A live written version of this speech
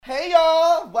Hey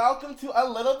y'all! Welcome to A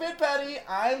Little Bit Petty.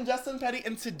 I'm Justin Petty,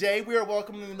 and today we are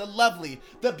welcoming the lovely,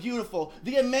 the beautiful,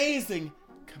 the amazing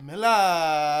Camila.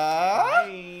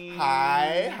 Hi.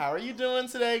 Hi. How are you doing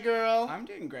today, girl? I'm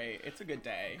doing great. It's a good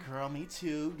day. Girl, me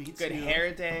too. Me too. Good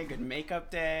hair day. Good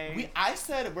makeup day. I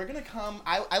said we're gonna come.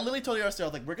 I literally told you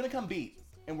ourselves like we're gonna come beat,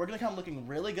 and we're gonna come looking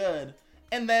really good,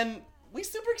 and then we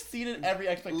super exceeded every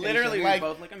expectation. Literally, we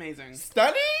both look amazing.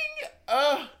 Stunning.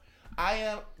 I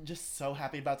am just so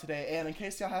happy about today, and in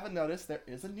case y'all haven't noticed, there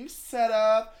is a new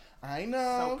setup. I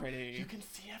know. So pretty. You can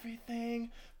see everything,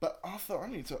 but also I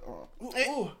need to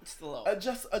Just a little.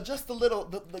 adjust a little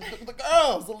the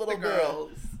girls a little The bit.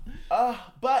 girls.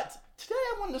 But today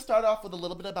I wanted to start off with a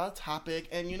little bit about a topic,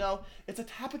 and it's a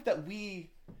topic that we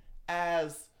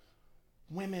as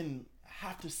women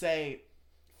have to say,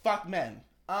 fuck men.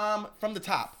 From the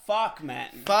top. Fuck men.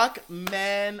 Fuck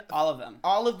men. All of them.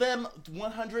 All of them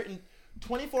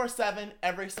 124/7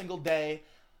 every single day.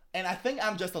 And I think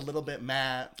I'm just a little bit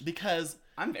mad because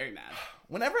I'm very mad.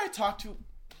 whenever I talk to,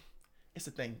 it's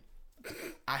a thing.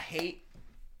 I hate.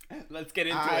 Let's get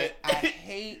into it. I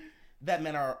hate that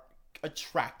men are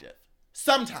attractive.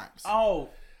 Sometimes. Oh.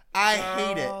 I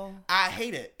hate it. girl. I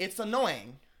hate it. It's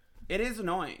annoying. It is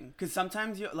annoying because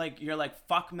sometimes you're like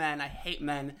fuck men. I hate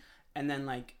men, and then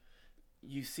like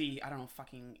you see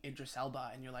fucking Idris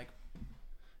Elba, and you're like,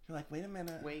 Wait a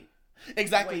minute. wait.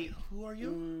 Exactly. Wait. Who are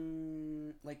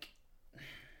you?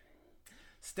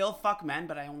 Still fuck men,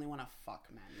 but I only want to fuck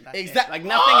men. That's Exactly. Like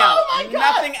nothing else. My God.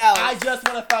 Nothing else. I just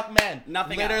want to fuck men.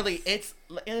 Nothing Literally, else.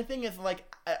 and the thing is, like,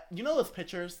 those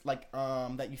pictures, like,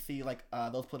 that you see, like,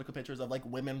 those political pictures of, like,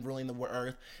 women ruling the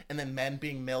earth and then men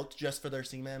being milked just for their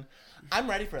semen. I'm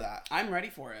ready for that. I'm ready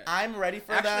for it. I'm ready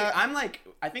for Actually, that.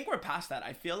 I think we're past that.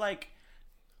 I feel like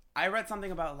I read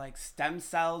something about, like, stem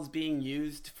cells being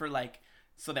used for, like,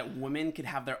 so that women could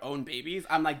have their own babies.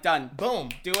 I'm like, done. Boom.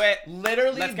 Do it.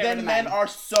 Literally, Let's get rid then of men men. are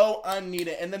so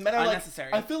unneeded. And then men are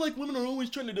Unnecessary. like, I feel like women are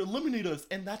always trying to eliminate us.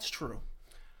 And that's true.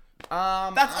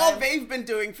 That's all they've been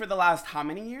doing for the last how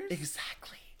many years?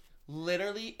 Exactly.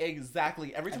 Literally,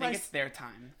 exactly. Every I time think it's their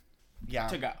time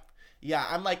to go. Yeah,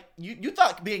 I'm like, you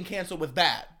thought being canceled was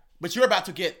bad, but you're about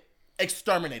to get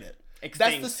exterminated.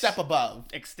 Extinct. That's the step above.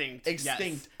 Extinct. Extinct.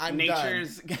 Yes. I'm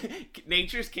Nature's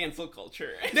cancel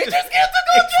culture. Nature's cancel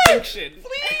culture! Extinction.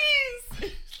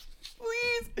 Please!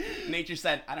 Please! Nature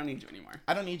said, I don't need you anymore.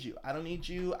 I don't need you. I don't need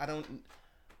you. I don't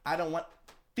want...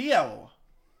 Theo!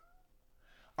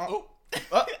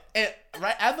 And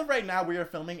as of right now, we are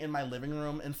filming in my living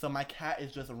room, and so my cat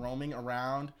is just roaming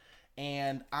around,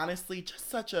 and honestly,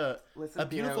 just such a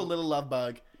beautiful Theo. little love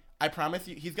bug. I promise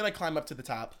you, he's gonna climb up to the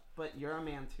top. But you're a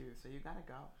man too, so you gotta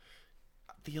go.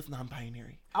 Theo's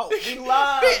non-binary. Oh, we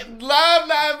love. love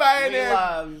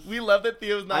non-binary. We We love that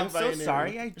Theo's I'm non-binary. so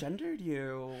sorry I gendered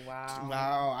you. Wow.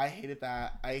 Wow, I hated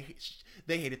that. They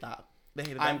hated that. They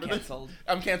hated that. I'm canceled.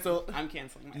 I'm canceled. I'm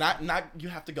canceling myself. Not. You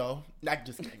have to go. Not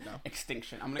just kidding. No.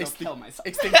 Extinction. I'm gonna go kill myself.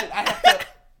 Extinction. I have to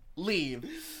leave.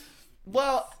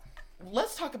 Well,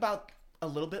 let's talk about a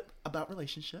little bit about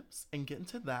relationships and get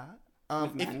into that.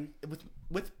 With men?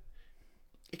 With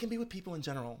it can be with people in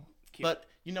general. Cute. But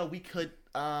we could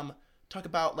talk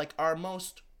about like our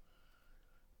most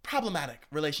problematic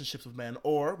relationships with men,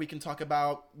 or we can talk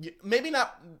about maybe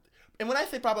not. And when I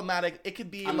say problematic, it could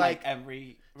be like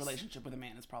every relationship with a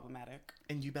man is problematic.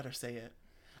 And you better say it.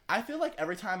 I feel like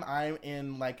every time I'm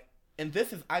in like, and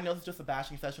I know this is just a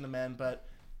bashing session of men, but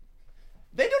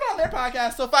they do it on their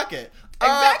podcast, so fuck it.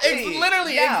 Exactly. It's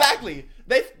literally, Yeah. exactly.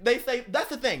 They say, that's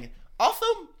the thing. Also,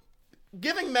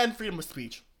 giving men freedom of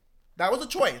speech. That was a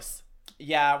choice.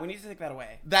 Yeah, we need to take that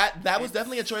away. That was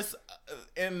definitely a choice.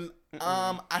 And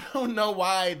I don't know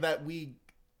why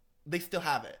they still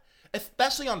have it.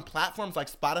 Especially on platforms like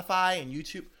Spotify and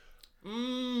YouTube.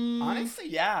 Honestly,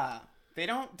 yeah. They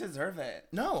don't deserve it.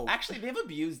 No. Actually, they've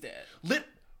abused it.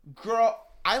 Girl,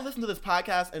 I listened to this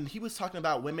podcast and he was talking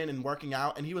about women and working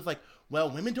out, and he was like, well,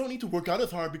 women don't need to work out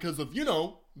as hard because of,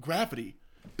 gravity.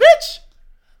 Bitch!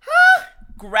 Huh?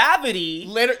 Gravity?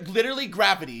 Literally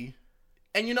gravity.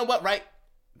 And you know what, right?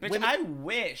 Bitch, I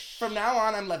wish. From now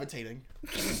on, I'm levitating.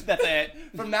 That's it.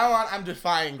 From now on, I'm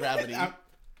defying gravity. I'm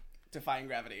defying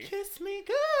gravity. Kiss me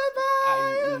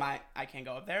goodbye. I can't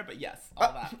go up there, but yes,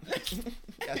 all that.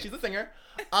 Yeah, she's a singer.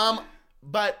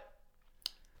 But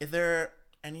is there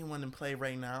anyone in play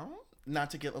right now?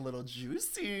 Not to get a little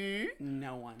juicy.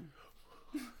 No one.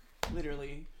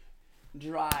 Literally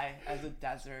dry as a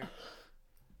desert.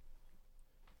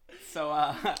 So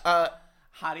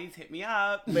hotties hit me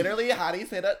up. Literally, hotties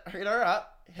hit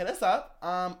us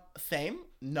up. Same.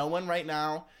 No one right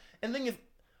now. And the thing is,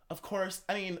 of course,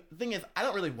 I mean, the thing is, I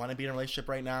don't really want to be in a relationship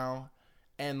right now.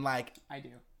 And, like... I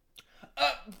do. No!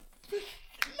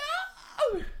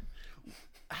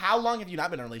 How long have you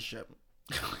not been in a relationship?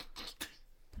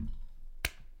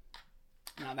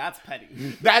 Now that's petty.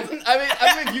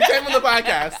 I mean, you came on the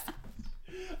podcast.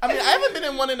 I mean, I haven't been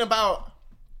in one in about...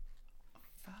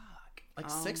 Like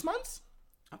 6 months?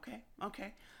 Okay.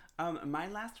 My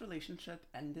last relationship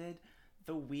ended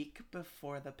the week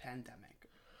before the pandemic.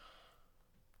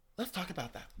 Let's talk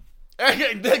about that.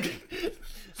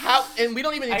 How? And we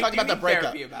don't even need to talk about the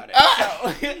breakup. About it.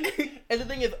 So. And the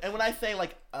thing is, and when I say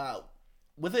like,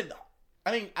 was it?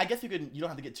 I mean, I guess you don't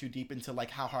have to get too deep into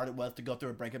like how hard it was to go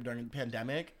through a breakup during the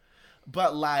pandemic,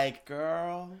 but like,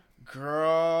 girl,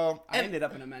 I ended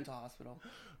up in a mental hospital.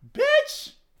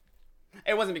 Bitch.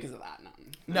 It wasn't because of that.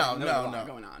 No. There was a lot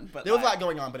going on, but there was a lot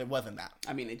going on, but it wasn't that.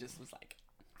 I mean, it just was like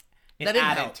that didn't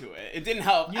added help. to it. It didn't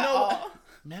help. You know,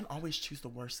 men always choose the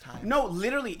worst time. No,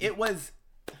 literally, it was.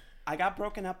 I got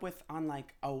broken up with on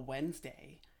like a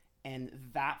Wednesday, and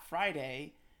that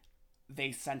Friday,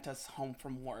 they sent us home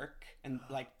from work and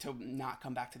like to not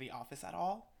come back to the office at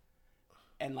all,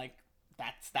 and like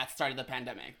that started the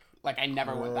pandemic. Like I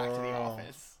never went back to the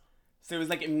office, so it was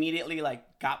like immediately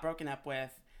like got broken up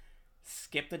with.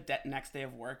 Skipped the next day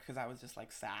of work because I was just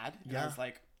like sad. And I was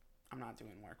like, I'm not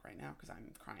doing work right now because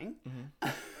I'm crying.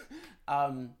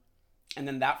 Mm-hmm. And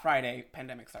then that Friday,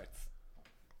 pandemic starts.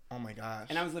 Oh my gosh.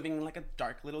 And I was living in like a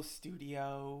dark little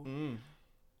studio.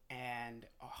 And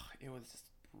it was just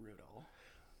brutal.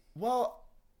 Well,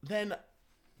 then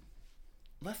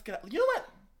let's get... You know what?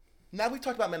 Now we've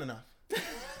talked about men enough.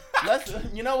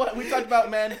 You know what? We talked about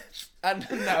men.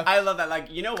 No. I love that. Like,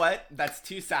 you know what? That's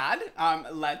too sad.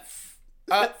 Let's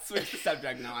switch the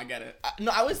subject. No, I get it.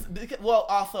 No, well,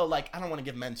 also, like, I don't want to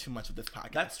give men too much of this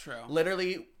podcast. That's true.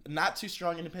 Literally, not too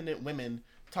strong, independent women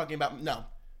talking about,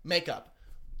 makeup.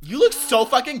 You look so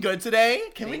fucking good today.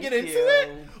 Can we get into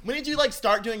it? When did you, like,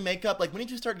 start doing makeup? Like, when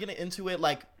did you start getting into it?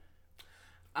 Like,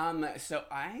 so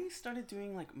I started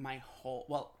doing, like,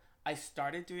 I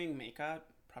started doing makeup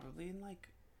probably in, like,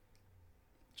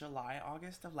 July,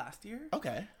 August of last year.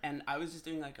 Okay. And I was just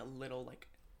doing like a little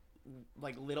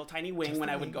little tiny wing when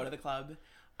I would go to the club.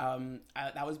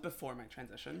 That was before my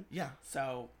transition. Yeah.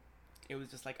 So it was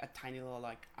just like a tiny little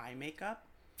like eye makeup.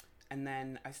 And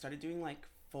then I started doing like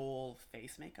full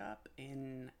face makeup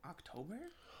in October.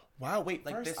 Wow, wait,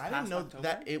 like first, I didn't know October?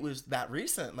 That it was that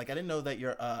recent. Like I didn't know that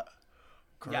you're a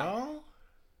girl.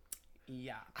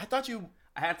 Yeah. I thought you...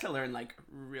 I had to learn like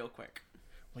real quick.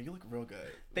 Well, you look real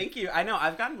good. Thank you. I know.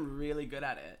 I've gotten really good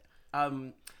at it.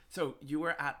 So you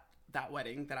were at that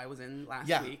wedding that I was in last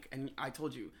week, and I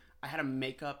told you I had a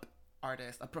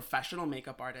professional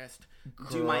makeup artist,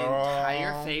 do my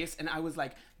entire face, and I was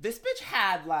like, this bitch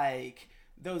had like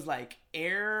those like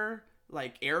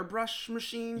airbrush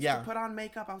machines to put on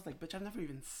makeup. I was like, bitch, I've never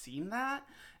even seen that.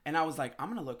 And I was like, I'm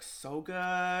gonna look so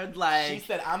good. Like she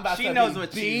said, I'm about to she knows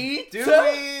what she's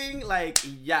doing. Like,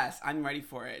 yes, I'm ready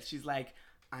for it. She's like,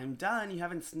 I'm done. You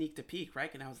haven't sneaked a peek, right?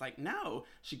 And I was like, no.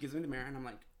 She gives me the mirror, and I'm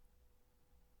like,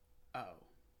 oh.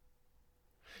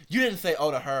 You didn't say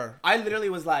oh to her. I literally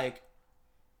was like,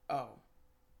 oh.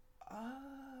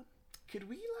 Could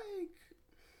we, like,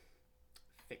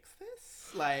 fix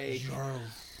this? Like,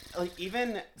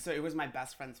 even, so it was my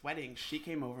best friend's wedding. She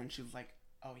came over, and she was like,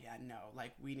 oh, yeah, no.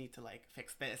 Like, we need to, like,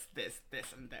 fix this,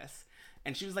 and this.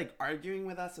 And she was, like, arguing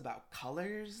with us about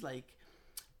colors, like,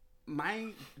 my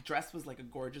dress was like a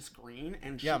gorgeous green,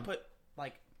 and she put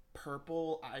like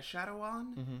purple eyeshadow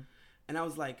on, and I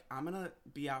was like, I'm gonna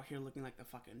be out here looking like the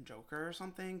fucking Joker or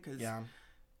something, because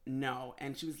no.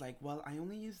 And she was like, well, I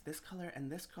only use this color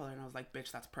and this color, and I was like,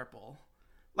 bitch, that's purple.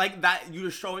 Like that, you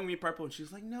were showing me purple, and she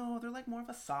was like, no, they're like more of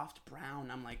a soft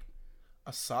brown. I'm like,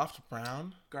 a soft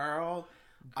brown? Girl.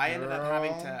 I ended up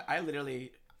having to, I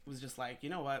literally was just like,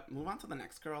 you know what, move on to the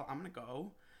next girl. I'm gonna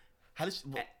go. How did she...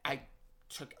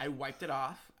 I wiped it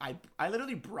off. I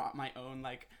literally brought my own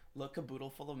like caboodle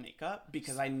full of makeup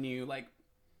because I knew like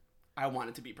I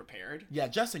wanted to be prepared. Yeah,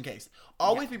 just in case.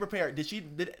 Always be prepared.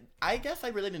 I guess I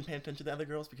really didn't pay attention to the other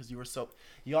girls because you were so...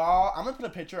 Y'all, I'm gonna put a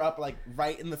picture up like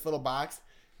right in this little box.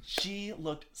 She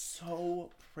looked so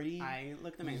pretty. I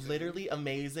looked amazing. Literally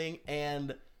amazing.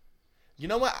 And you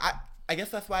know what? I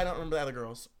guess that's why I don't remember the other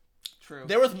girls. True.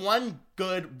 There was one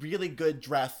really good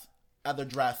dress. Other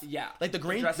dress. Yeah. Like the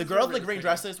girls in the green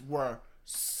dresses were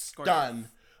stunned.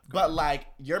 But like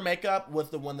your makeup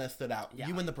was the one that stood out. Yeah.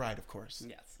 You and the bride, of course.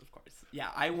 Yes, of course. Yeah,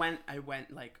 I went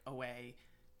like away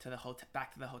to the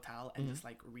back to the hotel and just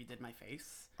like redid my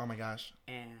face. Oh my gosh.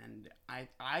 And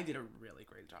I did a really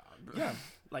great job. Yeah.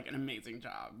 Like an amazing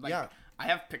job. Like I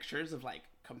have pictures of like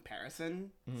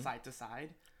comparison side to side.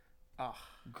 Oh,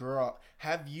 girl,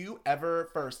 have you ever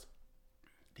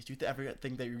did you ever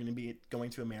think that you're going to be going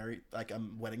to a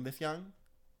wedding this young?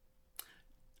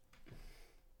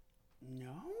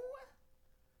 No.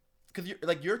 Because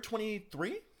you're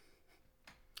 23?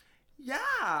 Yeah.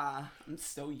 I'm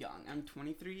so young. I'm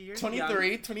 23 years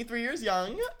 23 years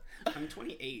young. I'm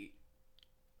 28.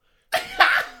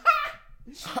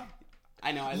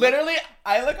 I know.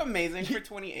 I look amazing for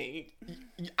 28.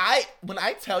 When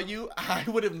I tell you, I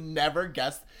would have never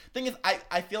guessed. Thing is,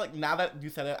 I feel like now that you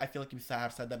said it, I feel like you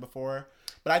have said that before.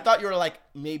 But I thought you were like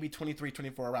maybe 23,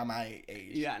 24 around my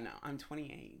age. Yeah, no, I'm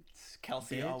 28.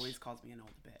 Kelsey always calls me an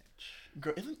old bitch.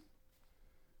 Girl, isn't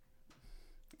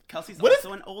Kelsey's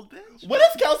also an old bitch? What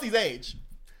is Kelsey's age?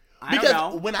 I don't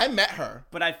know. When I met her.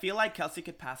 But I feel like Kelsey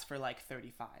could pass for like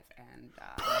 35. And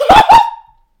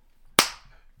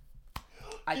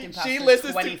I can pass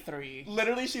for 23.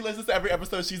 Literally, she listens to every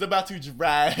episode. She's about to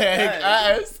drag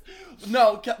us.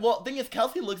 No, well, thing is,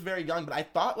 Kelsey looks very young. But I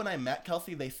thought when I met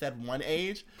Kelsey, they said one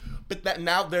age. But that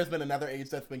now there's been another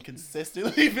age that's been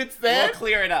consistently been said. We'll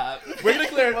clear it up. We're gonna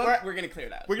clear it. We're gonna clear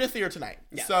it up. We're gonna see her tonight.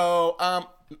 Yeah. So,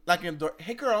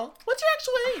 hey girl, what's your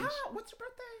actual age? What's your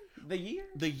birthday? The year?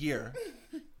 The year.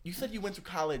 You said you went to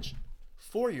college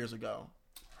 4 years ago.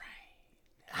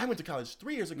 Right. I went to college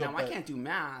 3 years ago. Now, I can't do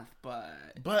math,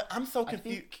 but I'm so confused.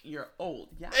 I think you're old.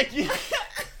 Yeah.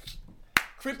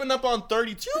 Creeping up on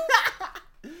 32?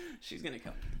 She's gonna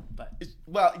kill me. But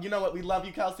well, you know what? We love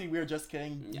you, Kelsey. We're just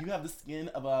kidding. Yeah. You have the skin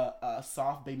of a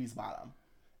soft baby's bottom,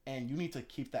 and you need to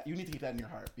keep that. You need to keep that in your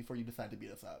heart before you decide to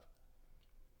beat us up.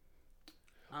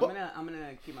 I'm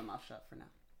gonna keep my mouth shut for now.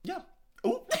 Yeah.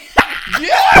 Ooh.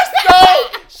 You're so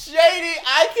shady.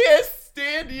 I can't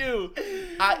stand you.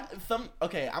 I'm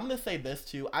gonna say this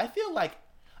too. I feel like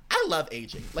I love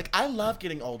aging. Like I love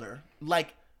getting older.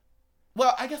 Like,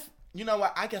 well, I guess you know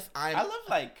what? I love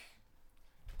like,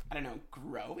 I don't know,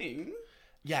 growing.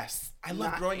 Yes, I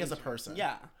love growing aging as a person.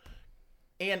 Yeah,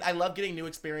 and I love getting new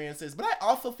experiences. But I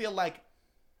also feel like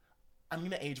I'm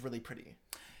gonna age really pretty.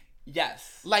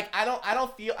 Yes. Like I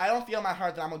don't feel in my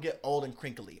heart that I'm gonna get old and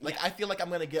crinkly. Like I feel like I'm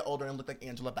gonna get older and look like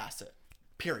Angela Bassett.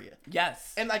 Period.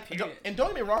 Yes. And like don't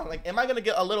get me wrong, like am I gonna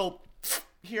get a little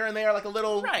here and there, like a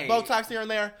little Botox here and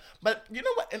there? But you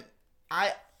know what? And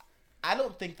I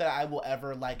don't think that I will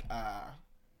ever like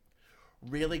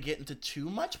really get into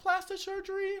too much plastic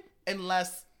surgery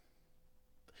unless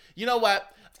you know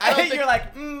what? I don't think you're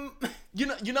like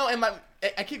you know and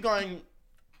I keep going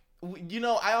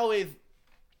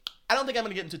I don't think I'm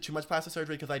going to get into too much plastic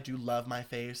surgery because I do love my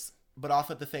face. But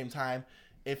also at the same time,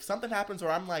 if something happens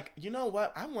where I'm like, you know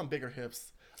what? I want bigger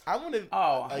hips. I want to,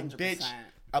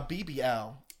 a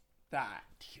BBL. That.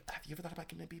 Have you ever thought about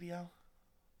getting a BBL?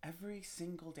 Every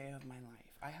single day of my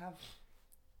life. I have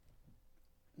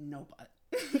no butt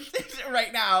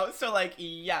right now. So like,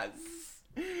 yes.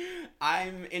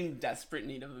 I'm in desperate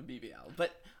need of a BBL.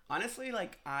 But honestly,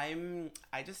 like I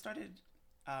just started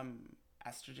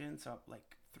estrogen, so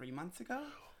like 3 months ago.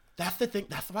 That's the thing.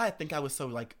 That's why I think I was so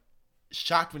like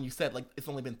shocked when you said like it's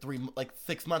only been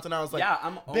 6 months, and I was like,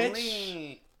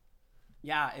 yeah,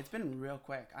 yeah, it's been real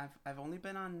quick. I've only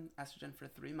been on estrogen for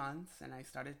 3 months, and I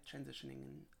started transitioning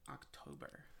in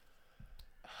October.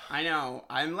 I know.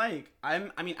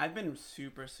 I've been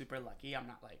super, super lucky. I'm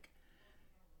not like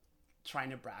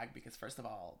trying to brag because first of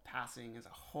all, passing is a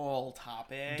whole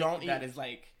topic that is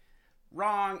like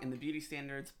wrong in the beauty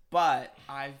standards, but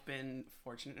I've been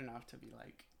fortunate enough to be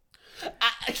like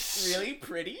really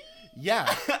pretty.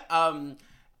 Yeah.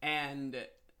 And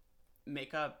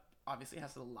makeup obviously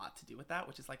has a lot to do with that,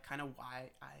 which is like kind of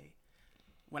why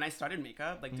when I started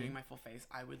makeup, like doing my full face,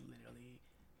 I would literally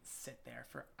sit there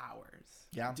for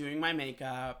hours doing my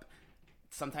makeup,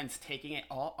 sometimes taking it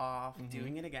all off,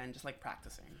 doing it again, just like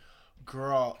practicing.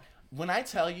 Girl, when I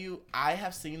tell you, I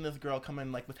have seen this girl come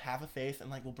in like with half a face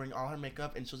and like we'll bring all her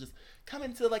makeup and she'll just come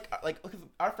into like because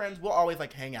our friends will always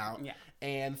like hang out. Yeah.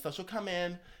 And so she'll come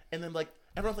in and then like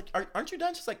everyone's like, aren't you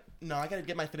done? She's like, no, I gotta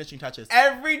get my finishing touches.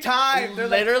 Every time. They're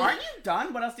like, aren't you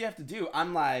done? What else do you have to do?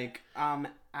 I'm like,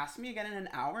 ask me again in an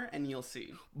hour and you'll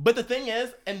see. But the thing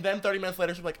is, and then 30 minutes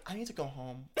later she's like, I need to go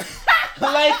home.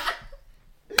 Like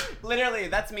literally,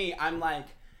 that's me. I'm like,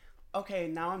 okay,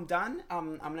 now I'm done.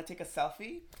 I'm gonna take a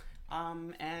selfie.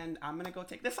 And I'm gonna go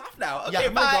take this off now. Okay,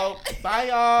 bye. Bye,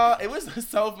 y'all. It was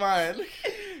so fun.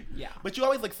 Yeah. But you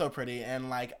always look so pretty, and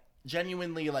like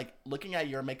genuinely, like looking at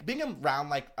your makeup, being around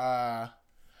like I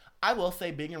will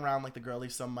say being around like the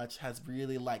girlies so much has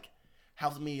really like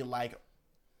helped me like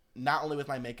not only with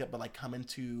my makeup but like come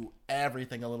into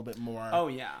everything a little bit more. Oh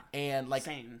yeah. And like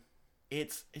same.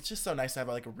 it's just so nice to have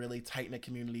like a really tight knit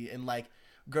community and like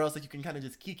girls that you can kind of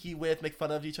just kiki with, make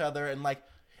fun of each other, and like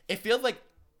it feels like,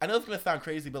 I know it's gonna sound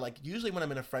crazy, but like usually when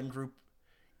I'm in a friend group,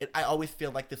 I always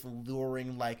feel like this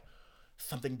luring like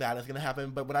something bad is gonna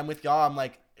happen. But when I'm with y'all, I'm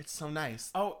like, it's so nice.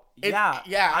 Oh yeah.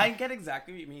 I get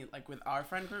exactly what you mean. Like with our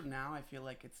friend group now, I feel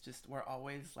like it's just we're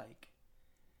always like.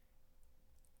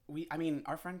 I mean,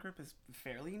 our friend group is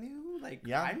fairly new. Like,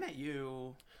 I met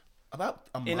you about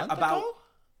a month ago?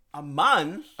 A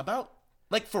month? About,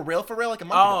 like, for real, like a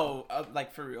month ago.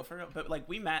 Like, for real. But, like,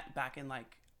 we met back in,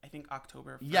 like, I think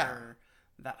October for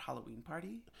that Halloween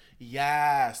party.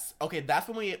 Yes. Okay, that's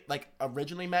when we, like,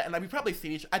 originally met. And, like, we probably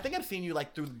seen I think I've seen you,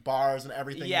 like, through bars and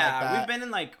everything like that. Yeah, we've been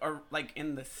in, like,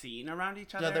 in the scene around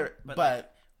each other. But like,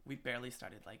 we barely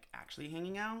started, like, actually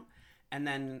hanging out. And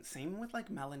then same with like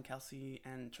Mel and Kelsey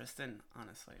and Tristan,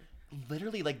 honestly.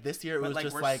 Literally, like this year, it was like,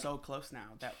 just we're like so close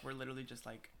now that we're literally just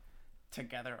like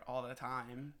together all the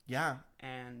time. Yeah.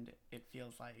 And it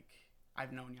feels like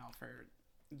I've known y'all for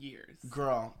years.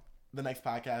 Girl, the next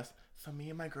podcast. So me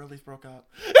and my girlies broke up.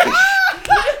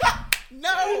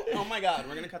 No! Oh my god,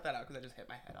 we're gonna cut that out because I just hit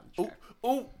my head on the chair.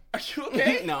 Oh, are you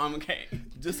okay? No, I'm okay.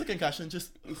 Just a concussion.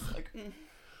 Just like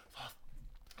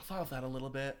solve that a little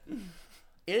bit.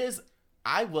 It is.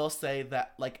 I will say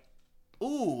that, like,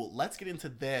 let's get into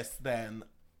this then.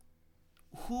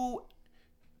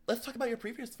 Let's talk about your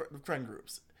previous friend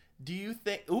groups. Do you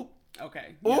think,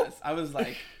 okay, yes, I was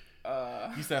like,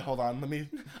 You said, hold on, let me.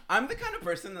 I'm the kind of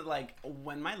person that, like,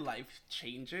 when my life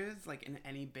changes, like, in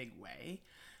any big way,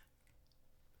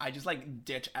 I just, like,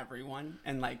 ditch everyone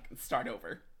and, like, start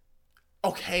over.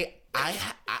 Okay,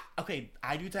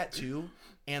 I do that too,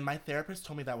 and my therapist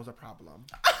told me that was a problem.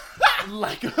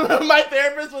 Like, my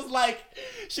therapist was like,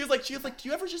 she was like, do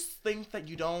you ever just think that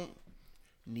you don't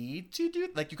need to do,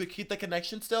 like, you could keep the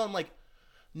connection still? I'm like,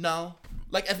 no.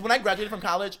 Like, as when I graduated from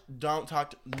college, don't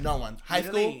talk to no one. High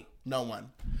school, no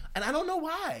one. And I don't know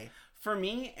why. For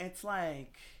me, it's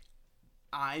like,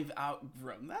 I've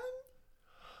outgrown them.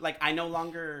 Like, I no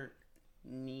longer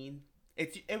need,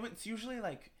 it's usually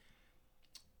like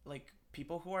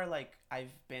people who are like,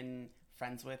 I've been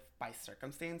friends with by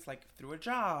circumstance, like through a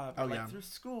job or like through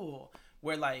school,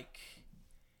 where like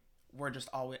I'm just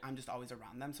always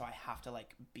around them, so I have to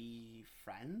like be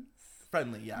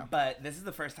friendly, yeah. But this is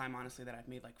the first time, honestly, that I've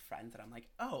made like friends that I'm like,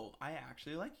 oh, I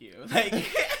actually like you, like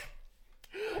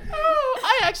oh,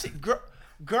 I actually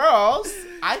girls,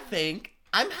 I think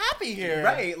I'm happy here,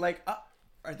 right? Like,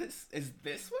 is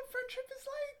this what friendship is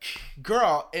like,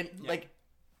 girl? And like,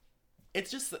 it's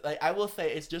just, like, I will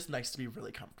say, it's just nice to be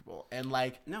really comfortable. And,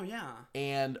 like... No, yeah.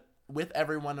 And with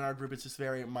everyone in our group, it's just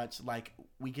very much, like,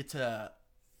 we get to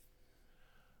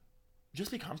just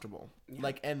be comfortable. Yeah.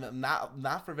 Like, and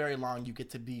not for very long, you get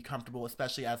to be comfortable,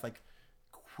 especially as, like,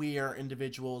 queer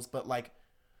individuals, but, like,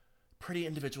 pretty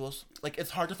individuals. Like,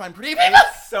 it's hard to find pretty people.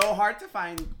 It's so hard to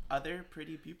find other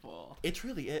pretty people. It's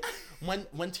really it.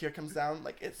 When tear comes down,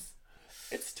 like, it's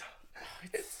tough.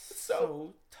 It's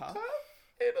so tough.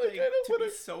 Like, to be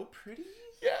so pretty,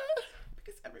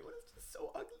 because everyone is just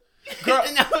so ugly. Girl,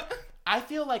 I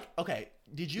feel like, okay,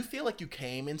 did you feel like you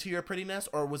came into your prettiness,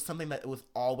 or was something that it was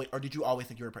always, or did you always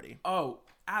think you were pretty? Oh,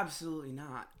 absolutely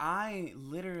not. I'm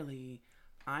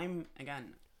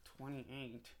again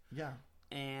 28. Yeah.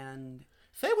 And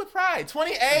say it with pride.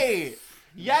 28.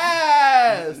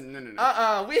 Yes.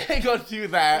 No. We ain't gonna do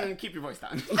that. Keep your voice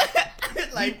down.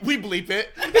 Like, we bleep it.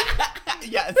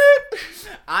 Yes.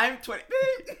 I'm 20.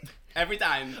 Every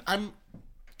time. I'm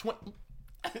 20.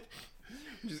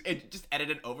 Just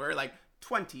edit it over, like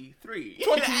 23.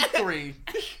 23.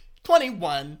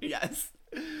 21. Yes.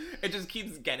 It just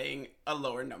keeps getting a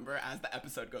lower number as the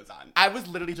episode goes on. I was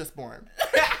literally just born.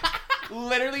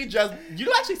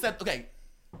 You actually said, okay,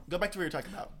 go back to what you were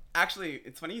talking about. Actually,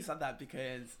 it's funny you said that,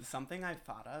 because something I've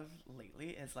thought of lately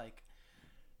is like,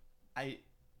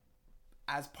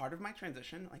 as part of my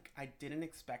transition, like, I didn't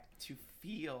expect to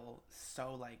feel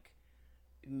so, like,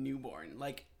 newborn.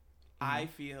 Like, I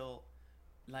feel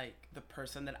like the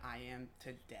person that I am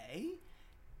today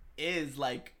is,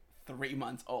 like, 3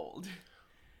 months old.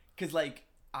 Because, like,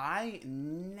 I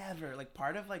never, like,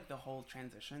 part of, like, the whole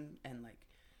transition and, like,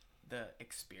 the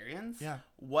experience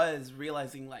was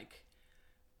realizing, like,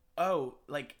 oh,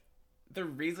 like, the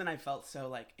reason I felt so,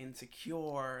 like,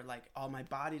 insecure, like, all my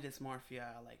body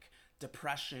dysmorphia, like,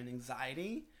 depression,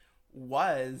 anxiety,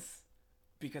 was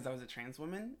because I was a trans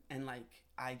woman, and, like,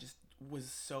 I just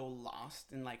was so lost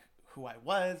in, like, who I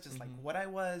was, just, like, what I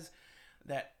was,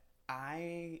 that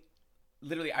I've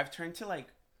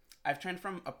turned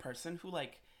from a person who,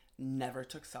 like, never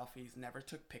took selfies, never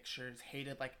took pictures,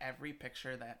 hated, like, every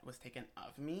picture that was taken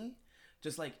of me,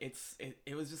 just like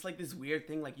it was just like this weird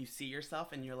thing. Like you see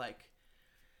yourself and you're like,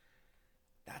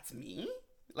 that's me?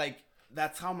 Like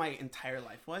that's how my entire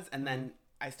life was. And then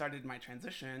I started my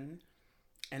transition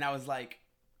and I was like,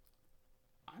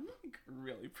 I'm like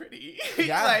really pretty.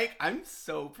 Yeah. Like I'm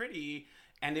so pretty.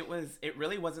 And it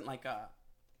really wasn't like a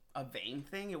vain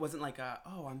thing. It wasn't like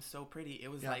oh, I'm so pretty. It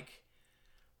was like,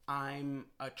 I'm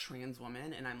a trans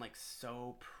woman and I'm like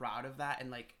so proud of that.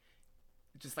 And like,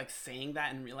 just like saying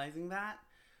that and realizing that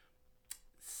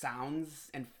sounds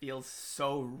and feels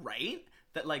so right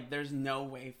that like, there's no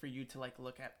way for you to like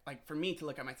for me to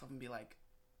look at myself and be like,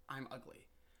 I'm ugly.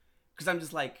 Cause I'm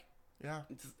just like,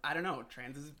 I don't know.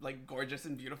 Trans is like gorgeous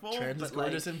and beautiful. Trans is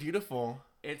gorgeous and beautiful.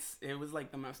 It was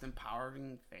like the most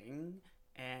empowering thing.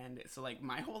 And so like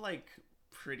my whole like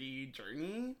pretty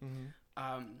journey,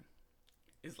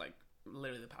 is like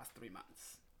literally the past 3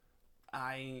 months.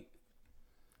 I'm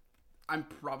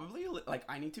probably like,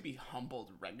 I need to be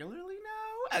humbled regularly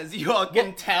now, as you all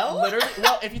can tell. Literally,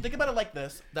 well, if you think about it like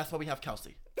this, that's why we have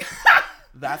Kelsey.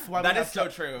 That's why that is so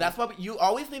true. That's why you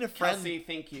always need a friend. Kelsey,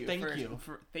 thank you.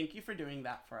 Thank you for doing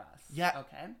that for us. Yeah.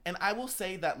 Okay. And I will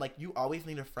say that like you always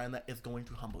need a friend that is going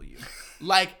to humble you.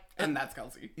 Like, and that's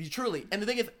Kelsey. Truly. And the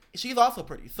thing is, she's also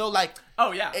pretty. So like,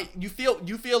 oh yeah, you feel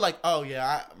like, oh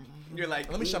yeah. You're like,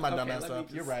 let me shut my dumb ass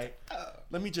up. You're right.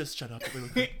 Let me just shut up really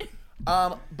quick.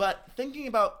 But thinking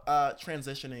about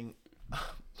transitioning.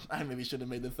 I maybe should have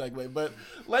made this segue, but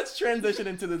let's transition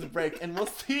into this break, and we'll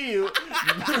see you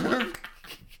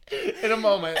in a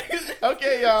moment.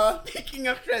 Okay, y'all. Speaking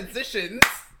of transitions,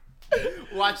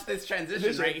 watch this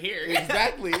transition right here.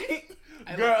 Exactly.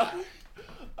 Girl.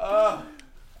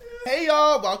 Hey,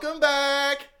 y'all. Welcome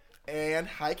back. And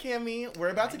hi, Cammy. We're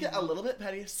about to get a little bit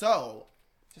petty, so...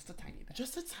 Just a tiny bit.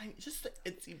 Just an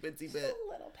itsy bitsy bit. Just a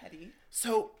little petty.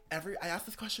 So, I ask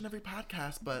this question every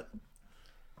podcast, but...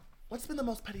 What's been the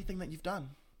most petty thing that you've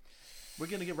done? We're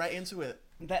going to get right into it.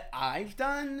 That I've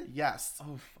done? Yes.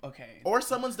 Oh, okay. Or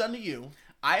someone's done to you.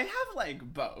 I have,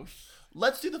 like, both.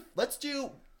 Let's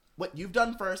do what you've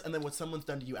done first and then what someone's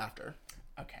done to you after.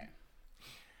 Okay.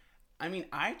 I mean,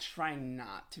 I try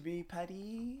not to be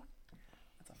petty.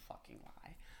 That's a fucking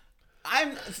lie.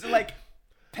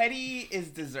 Petty is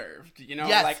deserved, you know?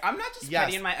 Yes. Like, I'm not just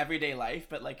petty in my everyday life,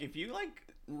 but, like, if you, like,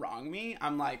 wrong me,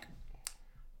 I'm like...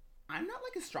 I'm not,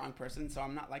 like, a strong person, so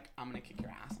I'm not, like, I'm gonna kick your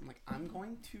ass. I'm like, I'm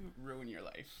going to ruin your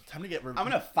life. Time to get I'm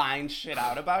gonna find shit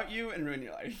out about you and ruin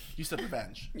your life. You said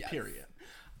revenge. Yes. Period.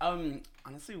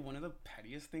 Honestly, one of the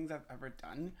pettiest things I've ever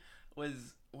done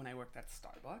was when I worked at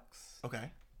Starbucks. Okay.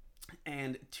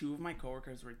 And 2 of my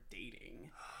coworkers were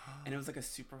dating. And it was, like, a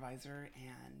supervisor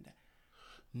and...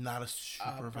 Not a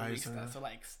supervisor. Barista. So,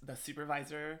 like, the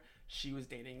supervisor, she was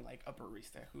dating, like, a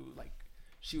barista who, like...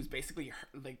 She was basically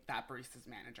that barista's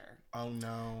manager. Oh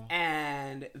no.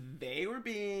 And they were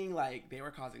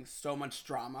causing so much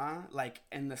drama, like,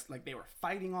 in this, like, they were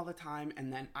fighting all the time.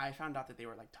 And then I found out that they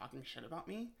were, like, talking shit about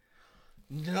me.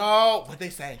 No. What'd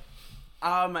they say?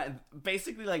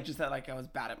 Basically, like, just that, like, I was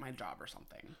bad at my job or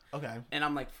something. Okay. And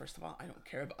I'm like, first of all, I don't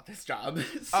care about this job.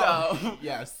 So,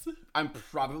 yes. I'm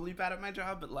probably bad at my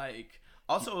job, but, like,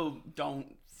 also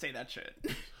don't say that shit.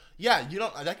 Yeah, you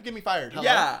don't, that could get me fired. Hello?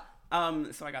 Yeah.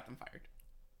 So I got them fired.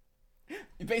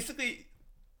 Basically,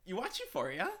 you watch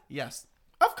Euphoria? Yes.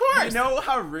 Of course! You know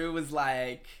how Rue was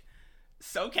like,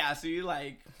 so Cassie,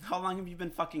 like, how long have you been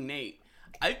fucking Nate?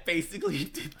 I basically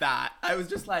did that. I was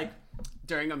just like,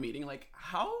 during a meeting, like,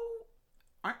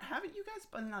 haven't you guys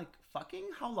been, like, fucking?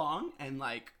 How long? And,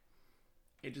 like,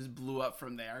 it just blew up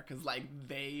from there, because, like,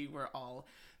 they,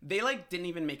 like, didn't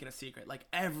even make it a secret. Like,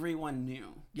 everyone knew.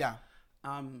 Yeah.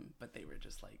 But they were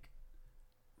just, like,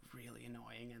 really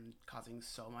annoying and causing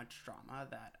so much drama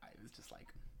that I was just like,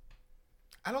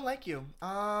 I don't like you.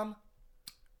 I'm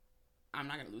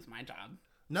not gonna lose my job.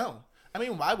 No. I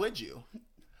mean, why would you?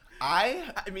 I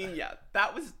mean, yeah,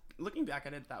 that was, looking back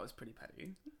at it, that was pretty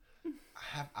petty.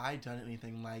 Have I done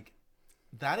anything like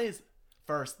that? I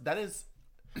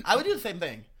would do the same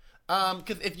thing.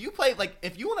 Because if you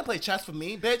want to play chess with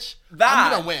me, bitch,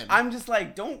 I'm gonna win. I'm just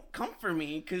like, don't come for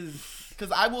me,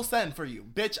 because I will send for you,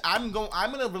 bitch. I'm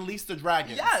gonna release the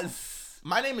dragons. Yes.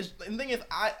 My name is, and the thing is,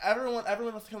 everyone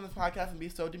wants to come to this podcast and be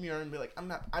so demure and be like, I'm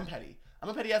petty. I'm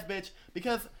a petty ass bitch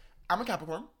because I'm a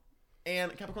Capricorn,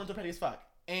 and Capricorns are petty as fuck,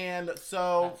 and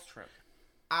so that's true.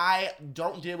 I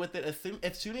don't deal with it. As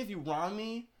soon as you wrong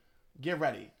me, get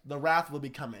ready. The wrath will be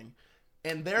coming,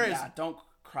 and don't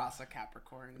cross a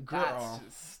Capricorn, girl.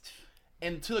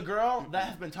 And to the girl that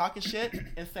has been talking shit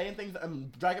and saying things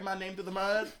and dragging my name through the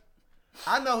mud,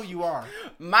 I know who you are.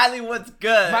 Miley, what's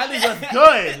good? Miley, what's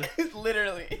good?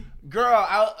 Literally.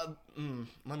 Girl,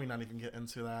 Let me not even get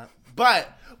into that.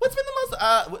 But what's been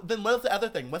the most? Then what's the other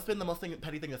thing? What's been the most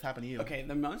petty thing that's happened to you? Okay,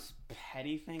 the most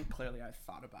petty thing. Clearly, I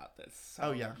thought about this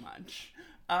so much.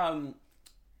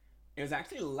 It was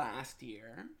actually last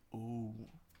year. Ooh.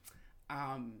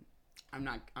 I'm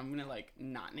gonna like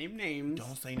not name names.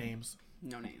 Don't say names.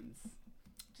 No names.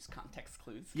 Just context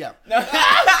clues. Yeah.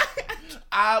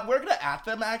 We're gonna at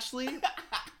them actually.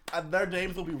 Their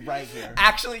names will be right here.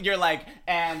 Actually, you're like,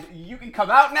 and you can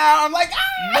come out now. I'm like,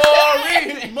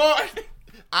 ah! Maury.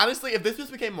 Honestly, if this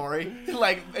just became Maury,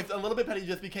 like, if a little bit petty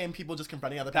just became people just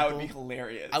confronting other people. That would be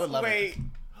hilarious. I would love it.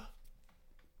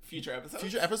 Future episodes?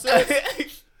 Future episodes?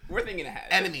 We're thinking ahead.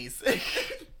 Enemies.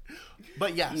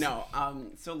 But yes. No,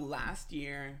 so last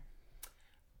year,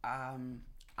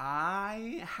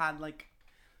 I had, like,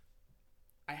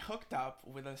 I hooked up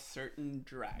with a certain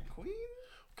drag queen.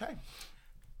 Okay.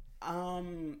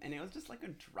 And it was just, like, a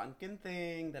drunken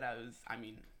thing that I was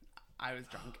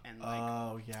drunk and, like...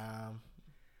 Oh, yeah.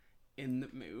 In the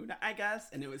mood, I guess.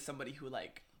 And it was somebody who,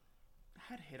 like,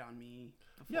 had hit on me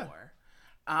before.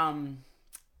 Yeah.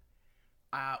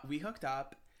 We hooked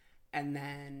up, and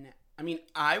then,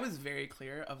 I was very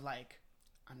clear of, like,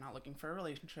 I'm not looking for a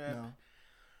relationship. No.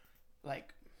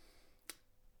 Like,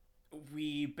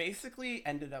 we basically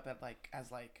ended up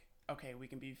as okay, we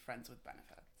can be friends with benefits.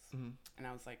 Mm-hmm. And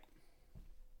I was, like,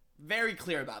 very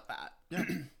clear about that. Yeah.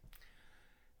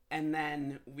 And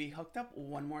then we hooked up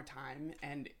one more time,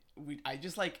 and I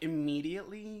just, like,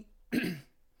 immediately,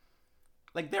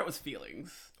 like, there was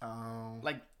feelings. Oh.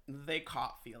 Like, they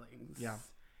caught feelings. Yeah.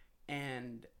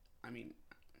 And,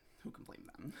 who can blame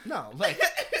them? No, like,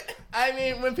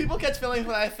 when people catch feelings,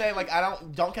 when I say, like, I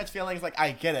don't catch feelings, like,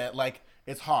 I get it. Like,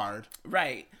 it's hard.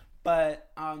 Right. But,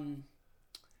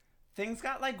 things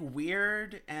got, like,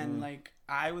 weird, and, like,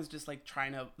 I was just, like,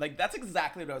 trying to, like, that's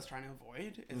exactly what I was trying to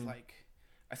avoid, is, like,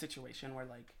 a situation where,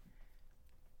 like,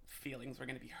 feelings were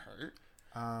going to be hurt.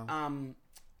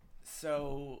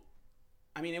 So,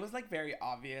 it was, like, very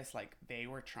obvious, like, they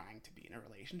were trying to be in a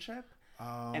relationship.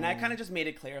 And I kind of just made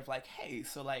it clear of, like, hey,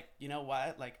 so, like, you know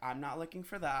what? Like, I'm not looking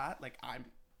for that. Like,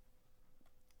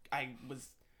 I was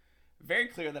very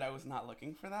clear that I was not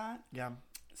looking for that. Yeah.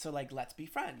 So, like, let's be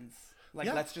friends. Like,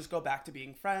 yeah. Let's just go back to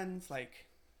being friends. Like,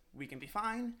 we can be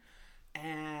fine.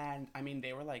 And,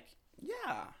 they were like,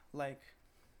 yeah, like...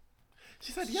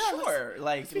 She said, yeah, sure.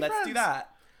 Let's do that.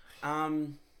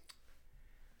 And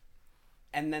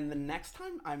then the next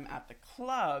time I'm at the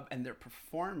club and they're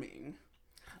performing,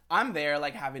 I'm there,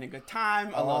 like, having a good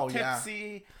time, a little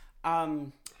tipsy. Yeah.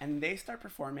 And they start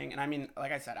performing. And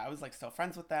like I said, I was, like, still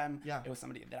friends with them. Yeah. It was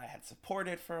somebody that I had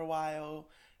supported for a while.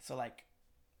 So, like,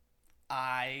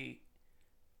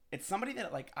 it's somebody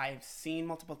that, like, I've seen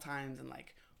multiple times and,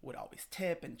 like, would always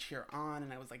tip and cheer on.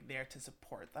 And I was, like, there to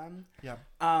support them. Yeah.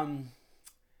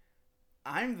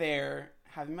 I'm there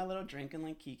having my little drink and,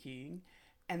 like, kikiing,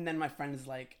 and then my friend is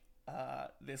like,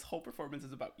 this whole performance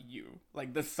is about you.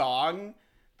 Like, the song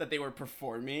that they were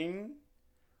performing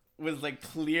was, like,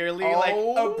 clearly, like,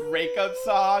 a breakup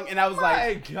song, and I was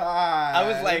like... My God. I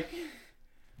was like,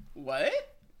 what?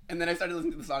 And then I started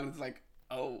listening to the song, and it's like,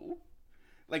 oh.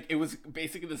 Like, it was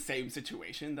basically the same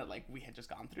situation that, like, we had just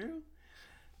gone through,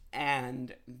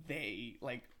 and they,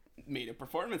 like... made a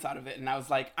performance out of it, and I was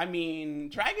like,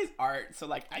 drag is art, so,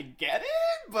 like, I get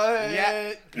it, but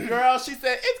yeah, girl, she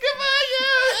said it's good for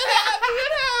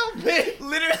you.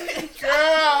 Literally,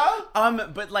 girl.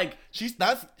 But, like,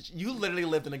 you literally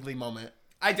lived in a Glee moment.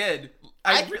 I did.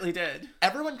 I really did.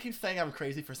 Everyone keeps saying I'm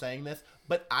crazy for saying this,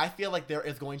 but I feel like there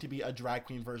is going to be a drag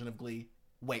queen version of Glee.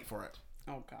 Wait for it.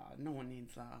 Oh God, no one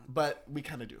needs that. But we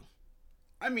kind of do.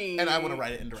 And I want to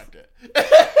write it and direct it.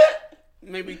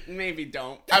 Maybe don't.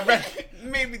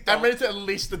 Maybe don't. I'm ready to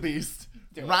unleash the beast.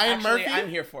 Ryan Murphy. I'm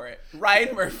here for it.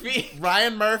 Ryan Murphy.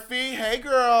 Ryan Murphy. Hey,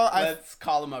 girl. Let's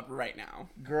call him up right now.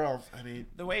 Girl,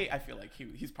 the way I feel like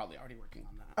he's probably already working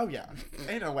on that. Oh yeah,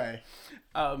 ain't no way.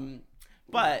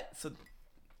 But so.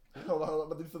 Hold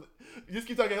on. You just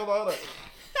keep talking. Hold on.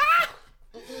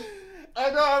 I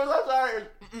know. I'm so sorry.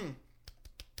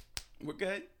 We're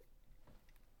good.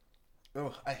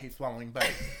 Oh, I hate swallowing, but.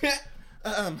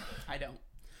 I don't.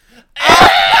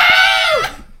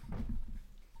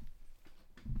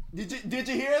 Did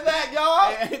you hear that,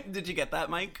 y'all? Did you get that,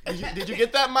 Mike? Did you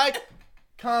get that, Mike?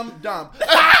 Come dump.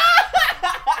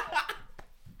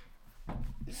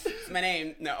 It's my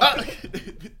name. No.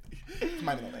 It's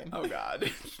my middle name. Oh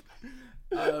God.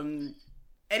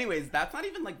 Anyways, that's not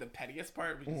even like the pettiest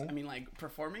part because like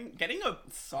performing, getting a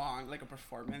song like a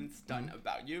performance done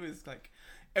about you is like,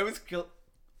 it was.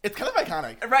 It's kind of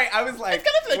iconic. Right, I was like, it's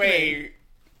kind of like wait,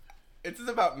 it's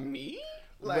about me?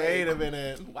 Like, wait a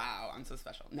minute. Wow, I'm so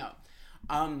special. No.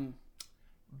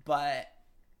 But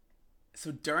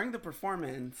so during the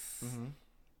performance,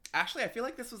 actually I feel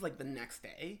like this was like the next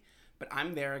day, but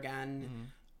I'm there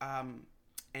again.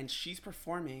 And she's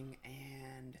performing,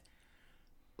 and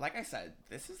like I said,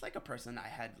 this is like a person I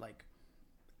had like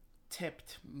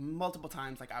tipped multiple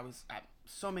times. Like I was at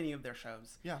so many of their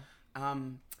shows. Yeah.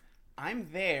 I'm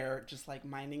there just like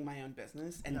minding my own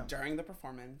business, and during the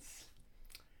performance,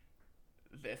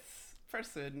 this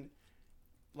person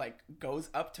like goes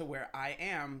up to where I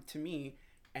am to me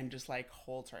and just like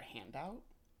holds her hand out,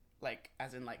 like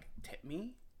as in like tip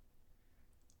me.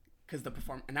 Cause the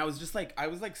and I was just like, I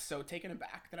was like so taken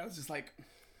aback that I was just like,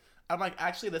 I'm like,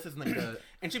 actually this isn't good.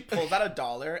 And she pulls out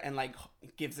 $1 and like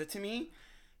gives it to me,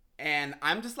 and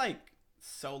I'm just like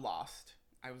so lost.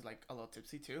 I was like a little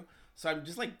tipsy too. So I'm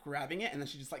just like grabbing it, and then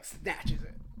she just like snatches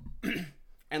it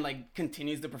and like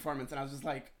continues the performance. And I was just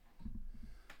like,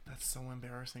 that's so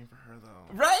embarrassing for her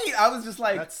though. Right. I was just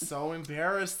like, that's so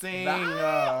embarrassing.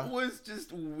 That was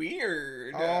just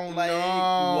weird. Oh, like,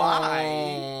 no.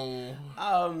 Why?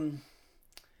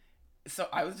 So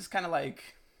I was just kind of like,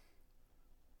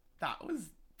 that was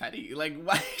petty. Like,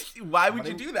 why would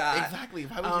you do that? Exactly.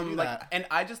 Why would you do that? And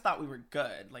I just thought we were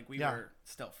good. Like, we were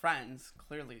still friends.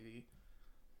 Clearly,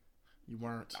 you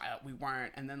weren't. We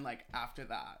weren't. And then, like, after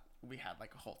that, we had,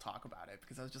 like, a whole talk about it.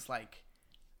 Because I was just like,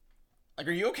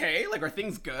 are you okay? Like, are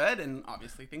things good? And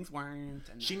obviously, things weren't.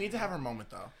 And she needs to have her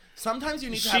moment, though. Sometimes you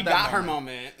need to have that She got her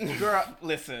moment. Girl,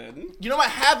 listen. You know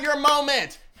what? Have your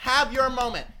moment. Have your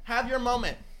moment. Have your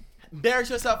moment. Embarrass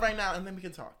yourself right now, and then we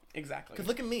can talk. Exactly. Because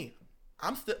look at me.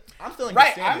 I'm still in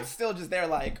right. I'm still just there,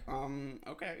 like,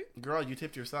 okay. Girl, you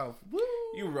tipped yourself. Woo.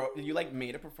 You like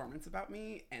made a performance about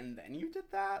me, and then you did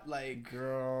that, like.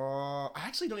 Girl, I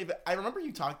actually don't even. I remember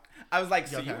you talk. I was like,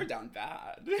 so you were down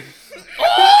bad.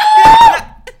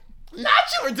 Not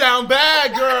you were down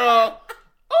bad, girl.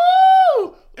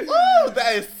 Ooh,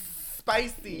 that is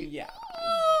spicy. Yeah.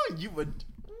 Ooh, you would.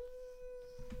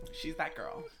 She's that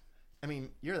girl. I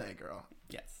mean, you're that girl.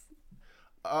 Yes.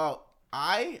 Oh,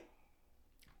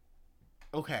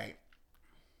 okay.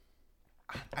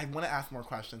 I want to ask more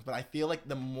questions, but I feel like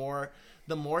the more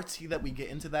tea that we get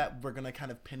into that, we're gonna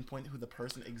kind of pinpoint who the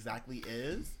person exactly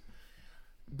is.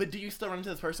 But do you still run into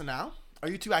this person now? Are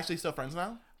you two actually still friends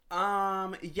now?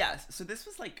 Yes. So this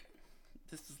was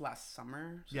last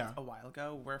summer. So yeah. A while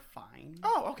ago. We're fine.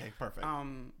 Oh, okay, perfect.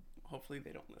 Hopefully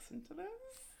they don't listen to this.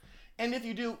 And if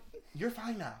you do, you're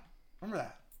fine now. Remember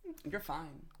that. You're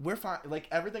fine. We're fine. Like,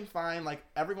 everything's fine. Like,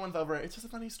 everyone's over it. It's just a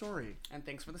funny story. And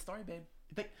thanks for the story, babe.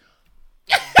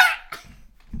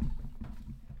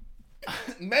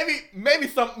 Maybe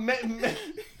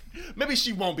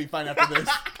she won't be fine after this.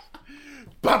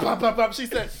 Bop, bop, bop, bop. You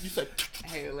said.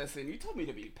 Hey, listen. You told me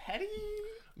to be petty,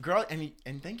 girl, and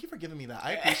thank you for giving me that.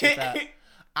 I appreciate that.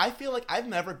 I feel like I've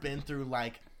never been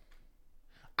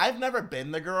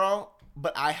the girl,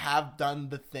 but I have done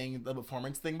the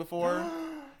performance thing before,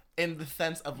 in the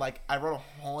sense of like I wrote a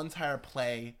whole entire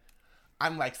play.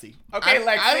 I'm Lexi. Okay,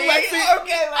 Lexi. I'm Lexi.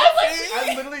 Okay, Lexi.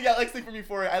 I'm literally Lexi from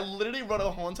Euphoria. I literally wrote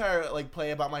a whole entire like play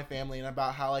about my family and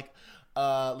about how like.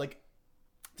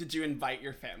 Did you invite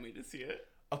your family to see it?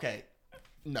 Okay.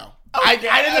 No. Okay,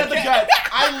 I didn't have the guts.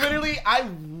 I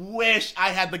wish I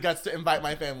had the guts to invite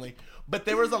my family. But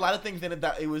there was a lot of things in it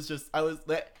that it was just, I will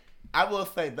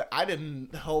say that I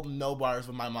didn't hold no bars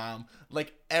with my mom.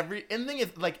 Like, anything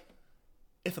is, like,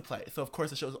 it's a play. So, of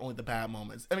course, it shows only the bad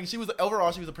moments. I mean,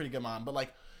 overall, she was a pretty good mom. But,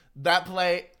 like, that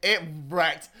play, it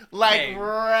wrecked. Like,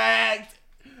 wrecked.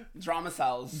 Drama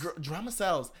sells. Drama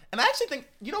sells. And I actually think,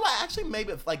 you know what? I actually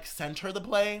maybe, like, sent her the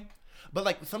play. But,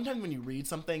 like, sometimes when you read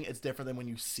something, it's different than when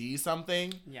you see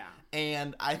something. Yeah.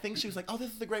 And I think she was like, oh,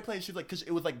 this is a great play. She was like, because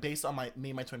it was, like, based on me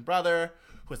and my twin brother,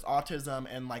 who has autism.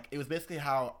 And, like, it was basically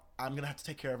how I'm going to have to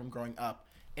take care of him growing up.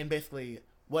 And basically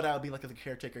what I would be like as a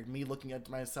caretaker, me looking at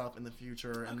myself in the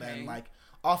future. And then, like,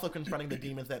 also confronting the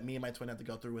demons that me and my twin had to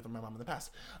go through with my mom in the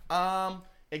past.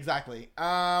 Exactly.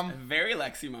 A very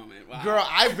Lexi moment. Wow. Girl,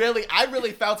 I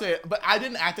really felt it, but I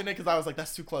didn't act in it because I was like,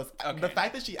 that's too close. Okay. The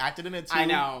fact that she acted in it too. I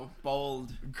know.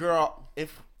 Bold. Girl,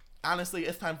 honestly,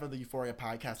 it's time for the Euphoria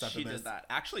podcast after she this. She did that.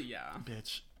 Actually, yeah.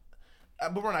 Bitch.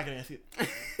 But we're not going to see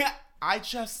it. I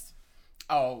just...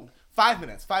 5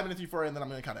 minutes. 5 minutes Euphoria, and then I'm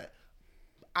going to cut it.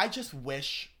 I just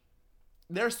wish...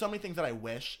 There are so many things that I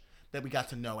wish that we got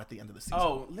to know at the end of the season.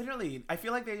 Oh, literally. I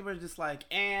feel like they were just like,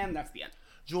 and that's the end.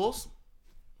 Jules...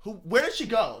 Where did she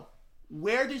go?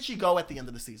 Where did she go at the end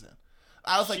of the season?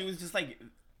 I was like... She was just like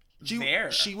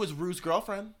there. She was Rue's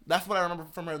girlfriend. That's what I remember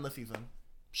from her in the season.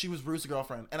 She was Rue's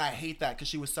girlfriend, and I hate that because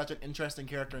she was such an interesting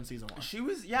character in season 1. She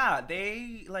was, yeah.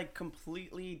 They like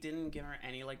completely didn't give her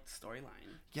any like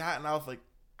storyline. Yeah, and I was like,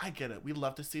 I get it. We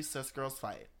love to see cis girls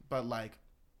fight, but like,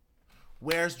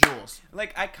 where's Jules?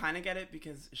 Like, I kind of get it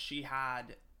because she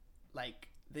had like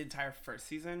the entire first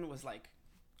season was like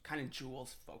kind of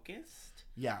Jules focused.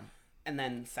 Yeah. And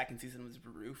then second season was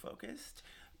Rue focused.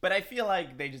 But I feel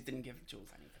like they just didn't give Jules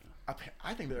anything.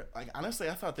 I think they're like, honestly,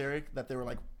 I thought that they were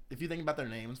like, if you think about their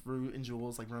names, Rue and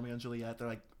Jules, like Romeo and Juliet, they're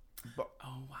like, oh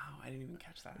wow, I didn't even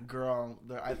catch that. Girl,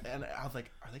 and I was like,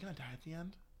 are they gonna die at the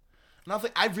end? And I was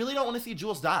like, I really don't want to see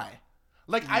Jules die.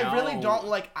 Like, no. I really don't.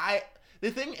 Like,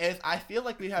 the thing is, I feel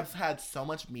like we have had so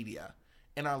much media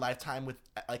in our lifetime with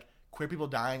like queer people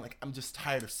dying. Like, I'm just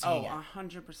tired of seeing it.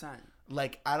 100%.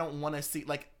 Like, I don't want to see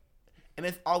like, and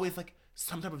it's always like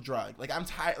some type of drug. Like, I'm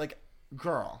tired. Like,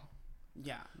 girl.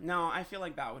 Yeah. No, I feel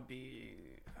like that would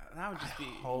just be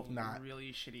hope not.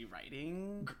 Really shitty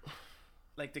writing.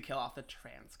 Like, to kill off the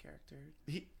trans character.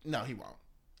 He won't.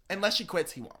 Unless she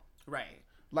quits, he won't. Right.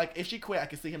 Like, if she quit, I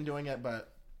could see him doing it,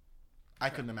 but I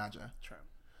couldn't imagine. True.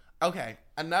 Okay,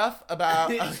 enough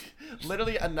about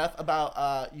literally enough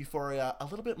about Euphoria. A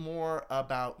little bit more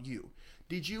about you.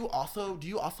 Do you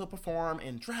also perform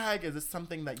in drag? Is this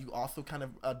something that you also kind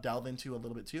of delve into a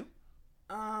little bit too?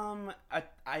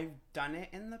 I've done it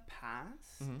in the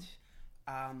past.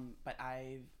 Mm-hmm. But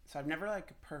I've never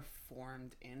like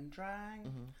performed in drag.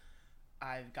 Mm-hmm.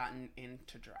 I've gotten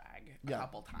into drag a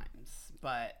couple times,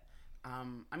 but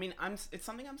I mean, it's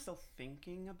something I'm still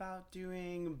thinking about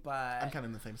doing, but I'm kind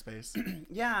of in the same space.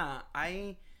 Yeah,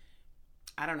 I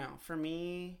don't know. For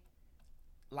me,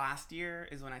 last year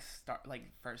is when I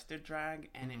first did drag,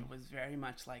 and it was very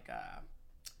much like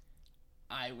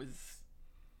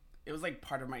it was like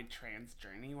part of my trans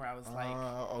journey where I was like,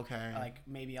 okay, like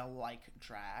maybe I'll like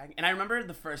drag. And I remember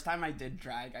the first time I did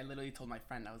drag, I literally told my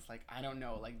friend, I was like, I don't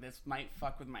know, like this might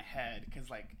fuck with my head because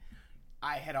like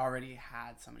I had already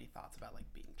had so many thoughts about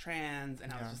like being trans,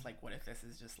 and I was just like, what if this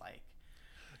is just like.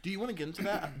 Do you want to get into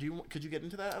that? Could you get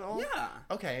into that at all? Yeah.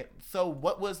 Okay. So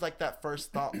what was like that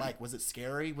first thought like? Was it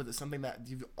scary? Was it something that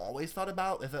you've always thought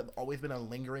about? Has it always been a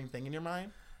lingering thing in your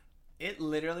mind? It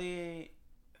literally,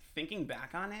 thinking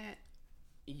back on it,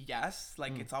 yes,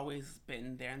 like it's always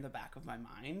been there in the back of my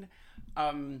mind.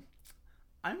 I'm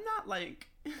not like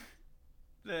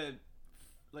the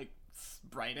like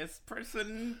brightest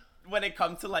person when it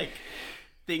comes to like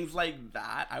things like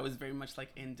that. I was very much like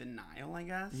in denial, I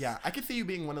guess. Yeah, I could see you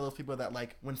being one of those people that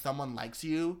like when someone likes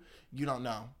you, you don't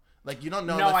know. Like you don't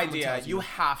know. No idea. You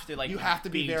have to like. You have to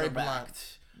be very direct.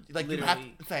 blunt. Like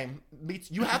literally.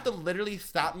 You have to literally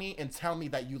stop me and tell me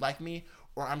that you like me,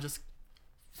 or I'm just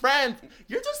friends.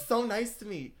 You're just so nice to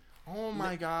me. Oh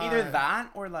my god. Either that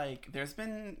or like there's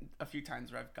been a few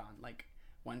times where I've gone like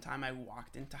one time I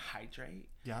walked into Hydrate.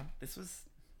 Yeah. This was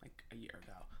like a year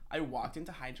ago. I walked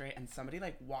into Hydrate and somebody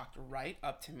like walked right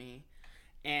up to me,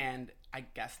 and I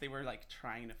guess they were like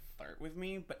trying to flirt with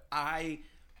me, but I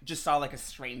just saw like a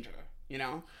stranger, you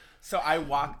know? So I'm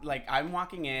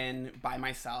walking in by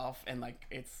myself, and like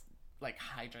it's like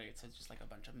Hydrate, so it's just like a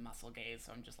bunch of muscle gays,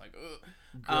 so I'm just like,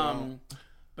 ugh.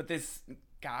 But this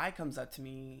guy comes up to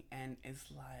me and is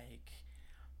like,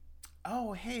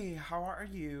 oh, hey, how are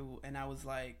you? And I was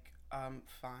like,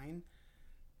 fine.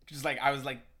 Just like, I was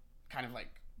like, kind of like,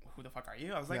 who the fuck are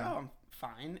you? I was like, oh, I'm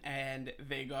fine. And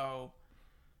they go,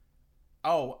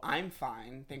 oh, I'm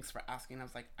fine. Thanks for asking. I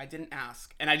was like, I didn't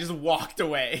ask. And I just walked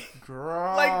away.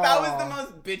 Girl. Like, that was the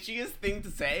most bitchiest thing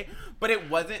to say. But it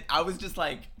wasn't. I was just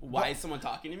like, why is someone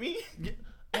talking to me? Yeah.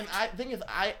 And I think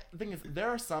there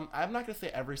are some. I'm not gonna say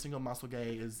every single muscle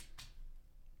gay is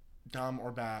dumb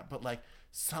or bad, but like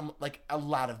a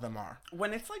lot of them are.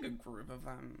 When it's like a group of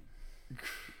them,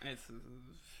 it's.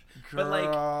 Girl, but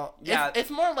like, yeah, it's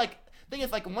more like thing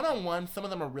is like one-on-one. Some of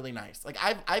them are really nice. Like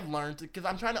I've learned because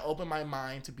I'm trying to open my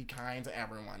mind to be kind to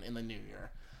everyone in the new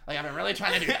year. Like I've been really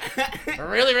trying to do that,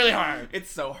 really, really hard.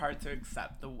 It's so hard to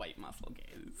accept the white muscle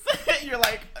gays. You're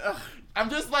like, ugh. I'm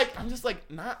just like,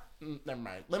 not. Never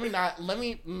mind.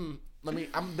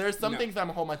 There's some things I'm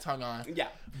gonna hold my tongue on. Yeah,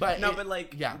 but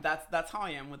like, that's how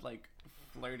I am with like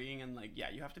flirting and like,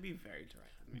 you have to be very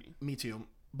direct with me. Me too.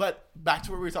 But back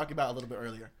to what we were talking about a little bit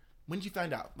earlier. When did you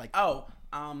find out? Like,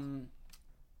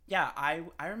 yeah, I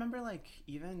remember like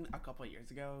even a couple of years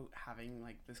ago having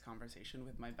like this conversation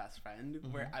with my best friend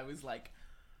where I was like,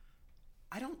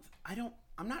 I'm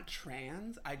not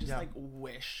trans. I just like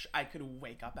wish I could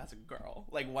wake up as a girl.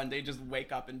 Like one day just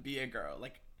wake up and be a girl.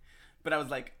 Like, but I was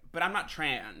like, but I'm not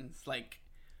trans. Like,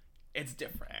 it's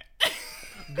different.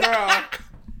 Girl,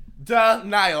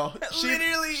 Denial.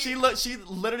 Literally. She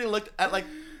literally looked at like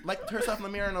herself in the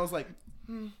mirror and I was like,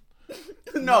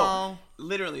 No.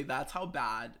 Literally, that's how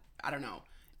bad. I don't know.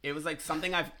 It was like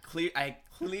something I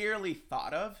clearly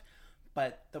thought of,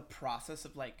 but the process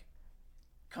of like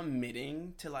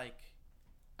committing to like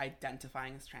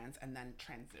identifying as trans and then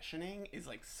transitioning is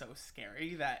like so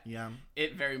scary that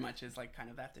it very much is like kind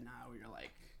of that denial where you're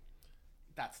like,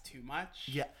 that's too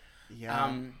much. Yeah.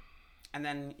 And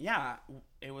then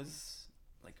it was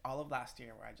like all of last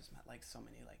year where I just met like so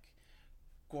many like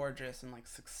gorgeous and like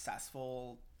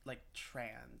successful like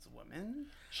trans women.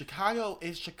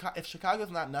 If Chicago's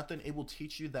not nothing, it will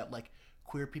teach you that like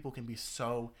queer people can be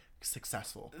so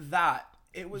successful. That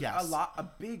it was a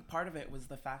big part of it was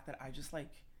the fact that I just like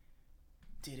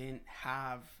didn't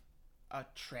have a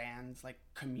trans like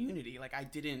community. Like I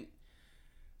didn't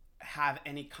have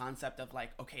any concept of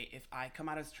like, okay, if I come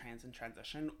out as trans and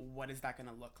transition, what is that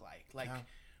gonna look like? Like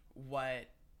what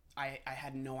I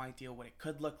had no idea what it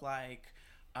could look like.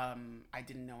 I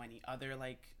didn't know any other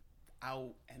like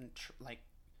out and like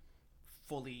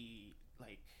fully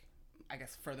like I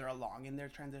guess further along in their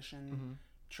transition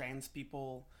trans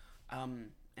people,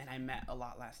 and I met a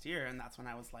lot last year, and that's when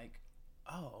I was like,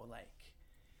 oh, like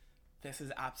this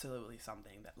is absolutely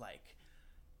something that like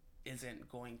isn't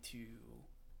going to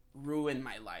ruin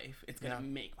my life. It's gonna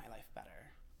make my life better.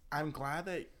 I'm glad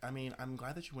that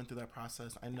you went through that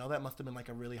process. I know that must have been like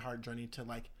a really hard journey to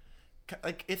like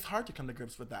it's hard to come to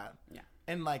grips with that. Yeah.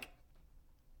 And like,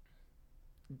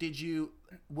 would you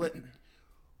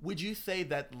say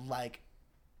that like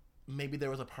maybe there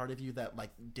was a part of you that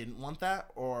like didn't want that,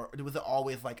 or was it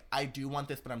always like I do want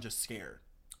this but I'm just scared?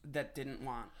 That didn't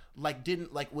want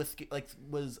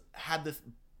had this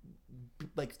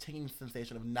like taking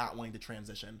sensation of not wanting to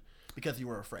transition because you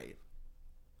were afraid.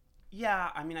 Yeah,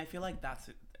 I mean, I feel like that's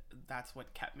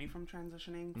what kept me from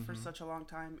transitioning for such a long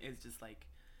time, is just like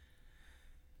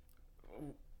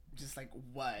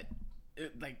what,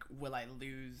 like, will I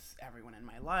lose everyone in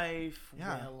my life?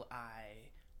 Yeah.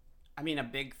 I mean, a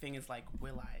big thing is like,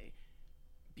 will I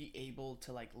be able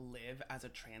to like live as a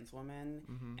trans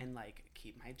woman and like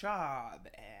keep my job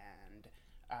and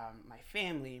my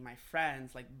family, my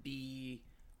friends, like be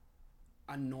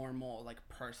a normal like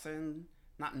person?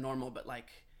 Not normal, but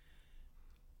like,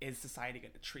 is society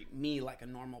going to treat me like a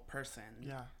normal person?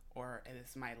 Yeah. Or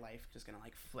is my life just going to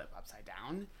like flip upside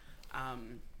down?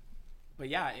 But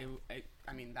yeah,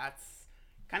 I mean, that's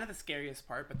kind of the scariest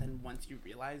part. But then once you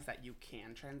realize that you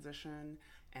can transition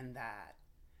and that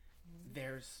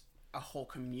there's a whole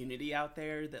community out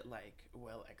there that like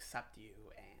will accept you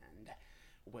and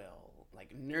will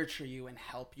like nurture you and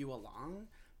help you along,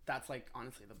 that's like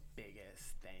honestly the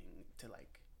biggest thing to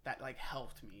like that like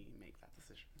helped me make that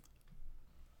decision.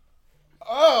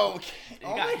 Oh, okay. It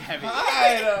got heavy.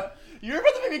 God. You're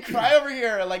about to make me cry over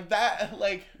here like that.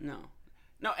 Like no,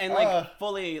 and like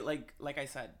fully like I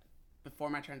said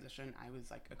before my transition, I was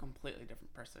like a completely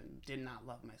different person. Did not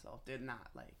love myself. Did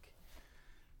not like.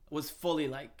 Was fully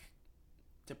like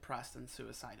depressed and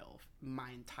suicidal my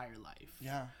entire life.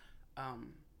 Yeah.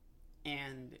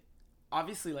 And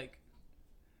obviously like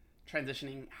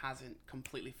transitioning hasn't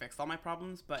completely fixed all my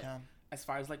problems, but as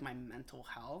far as like my mental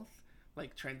health,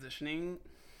 like transitioning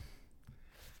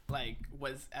like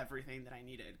was everything that I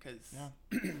needed, because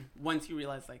once you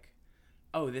realize like,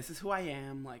 oh, this is who I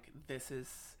am, like this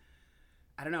is,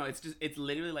 I don't know, it's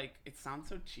literally like, it sounds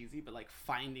so cheesy, but like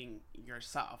finding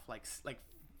yourself, like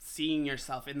seeing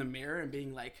yourself in the mirror and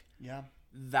being like,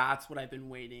 that's what I've been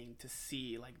waiting to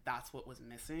see, like that's what was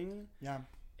missing.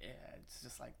 It's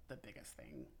just like the biggest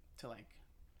thing to like,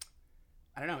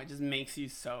 I don't know, it just makes you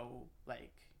so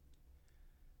like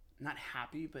not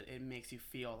happy, but it makes you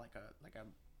feel like a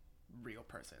real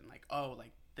person, like, oh,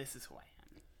 like this is who I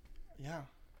am.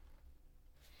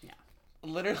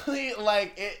 Literally,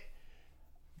 like it.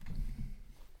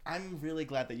 I'm really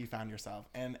glad that you found yourself,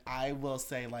 and I will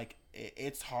say, like,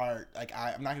 it's hard. Like,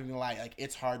 I'm not gonna lie. Like,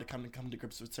 it's hard to come to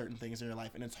grips with certain things in your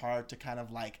life, and it's hard to kind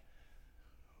of like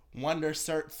wonder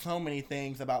so many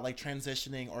things about like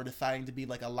transitioning or deciding to be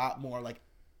like a lot more like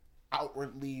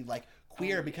outwardly like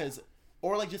queer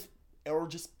or just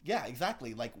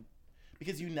exactly, like,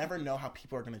 because you never know how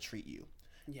people are gonna treat you,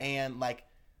 and like.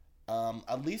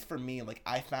 At least for me, like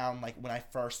I found like when I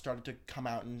first started to come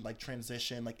out and like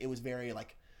transition, like it was very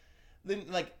like, then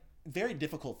like very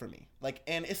difficult for me. Like,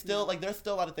 and it's still like there's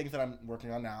still a lot of things that I'm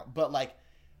working on now. But like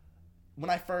when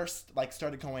I first like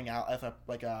started going out as a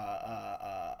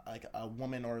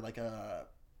woman or like a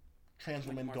trans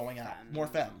woman going out, more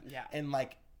femme, and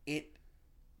like it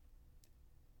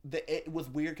was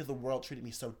weird because the world treated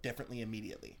me so differently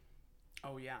immediately.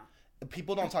 Oh yeah.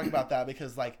 people don't talk about that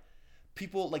because like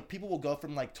people will go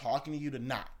from like talking to you to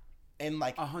not, and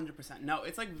like 100%. No,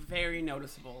 it's like very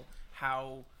noticeable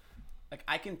how like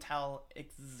I can tell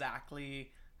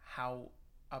exactly how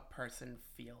a person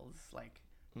feels like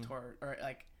toward or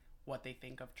like what they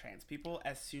think of trans people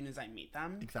as soon as I meet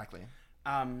them. Exactly.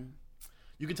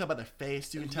 You can tell by their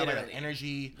face. You can tell by their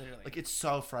energy. Literally. Like, it's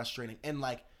so frustrating. And,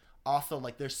 like, also,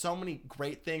 like, there's so many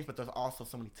great things, but there's also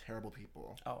so many terrible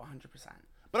people. Oh, 100%.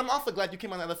 But I'm also glad you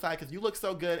came on the other side because you look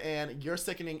so good and you're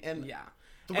sickening. And yeah.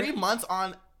 3 months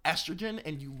on estrogen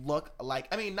and you look like,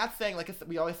 I mean, not saying, like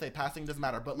we always say passing doesn't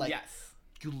matter, but, like, yes.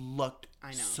 you looked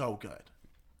so good.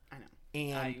 I know.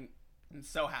 And I'm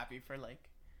so happy for, like,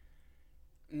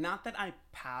 not that I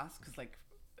passed because, like,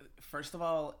 first of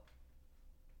all,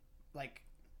 like,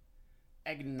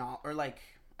 acknowledge or like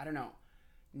I don't know,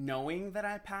 knowing that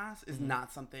I passed is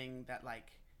not something that like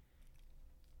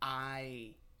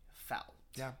I felt.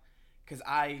 Yeah. Because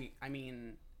I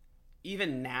mean,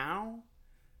 even now,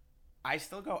 I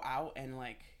still go out and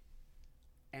like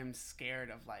am scared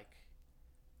of like,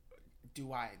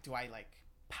 do I like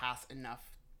pass enough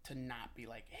to not be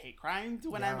like hate crimed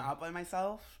when I'm out by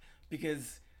myself?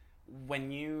 Because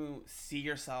when you see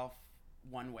yourself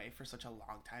one way for such a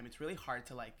long time, it's really hard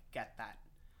to like get that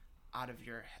out of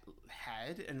your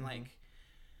head. And like,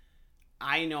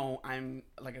 I know I'm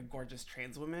like a gorgeous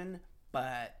trans woman,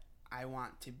 but I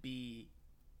want to be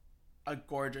a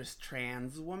gorgeous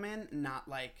trans woman, not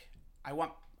like I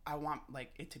want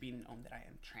like it to be known that I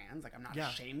am trans. Like I'm not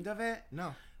ashamed of it.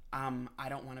 No. I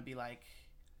don't want to be like,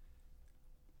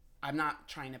 I'm not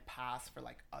trying to pass for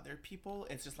like other people.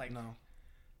 It's just like, no.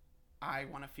 I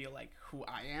want to feel like who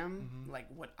I am, like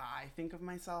what I think of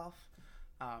myself.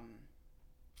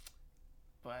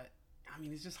 But I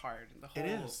mean, it's just hard. The whole, it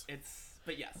is.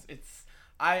 But yes, it's,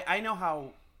 I know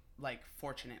how like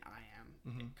fortunate I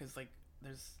am because like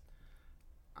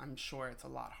I'm sure it's a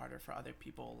lot harder for other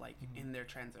people like in their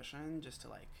transition just to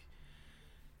like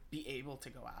be able to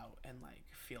go out and like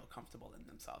feel comfortable in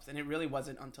themselves. And it really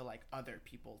wasn't until like other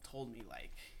people told me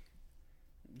like,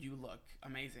 you look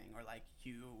amazing, or like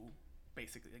you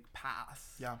basically like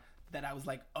pass, that I was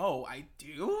like, oh, I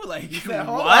do? Like, what?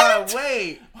 Hold on,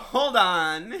 wait. Hold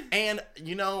on. And,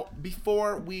 you know,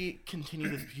 before we continue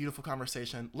this beautiful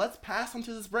conversation, let's pass on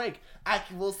to this break.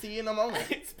 We'll see you in a moment.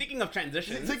 Speaking of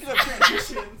transitions. That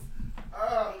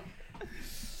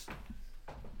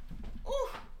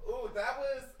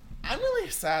was... I'm really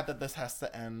sad that this has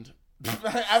to end.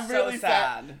 I'm really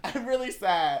sad. I'm really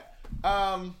sad.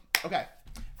 Okay.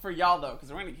 For y'all, though,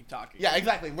 because we're going to keep talking. Yeah,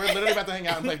 exactly. We're literally about to hang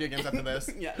out and play video games after this.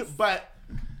 Yes. But,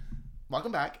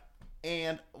 welcome back.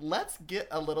 And let's get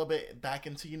a little bit back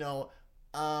into, you know,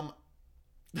 I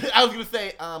was going to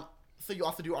say, so you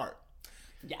also do art.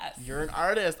 Yes. You're an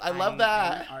artist. I love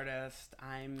that. I'm an artist.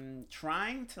 I'm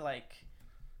trying to, like,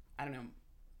 I don't know,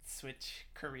 switch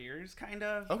careers, kind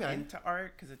of, into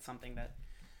art, because it's something that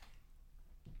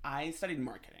I studied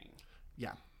marketing.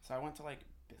 Yeah. So I went to, like,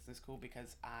 business school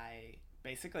because I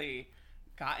basically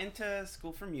got into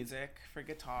school for music, for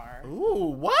guitar.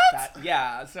 Ooh, what?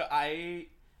 So I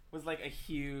was like a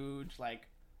huge, like,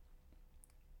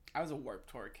 I was a Warped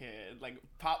Tour kid, like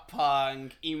pop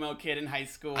punk, emo kid in high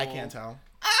school. I can't tell.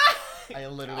 I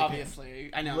literally obviously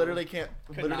can't. I know. Literally can't.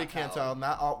 Literally can't tell.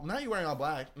 Not you wearing all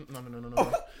black.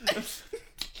 No.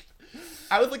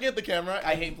 I was looking at the camera.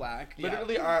 I hate black.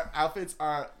 Literally, our outfits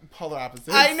are polar opposites.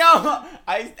 I know.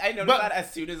 I noticed that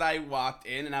as soon as I walked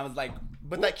in, and I was like,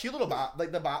 but that cute little bob,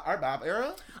 like our bob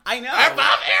era. I know. Our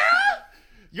bob era.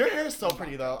 Your hair is so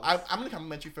pretty, though. I'm going to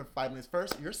compliment you for 5 minutes.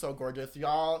 First, you're so gorgeous.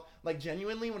 Y'all, like,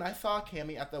 genuinely, when I saw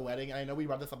Cammy at the wedding, and I know we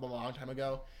brought this up a long time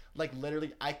ago, like,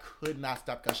 literally, I could not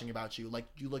stop gushing about you. Like,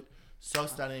 you look so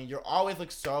stunning. You're always,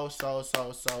 like, so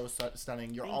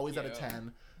stunning. You're always at a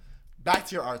 10. Back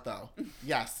to your art, though.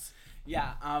 Yes.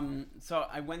 Yeah. So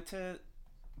I went to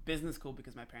business school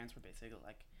because my parents were basically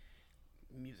like,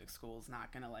 music school's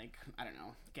not gonna, like, I don't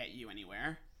know, get you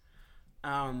anywhere.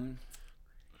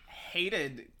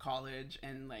 Hated college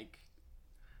and, like,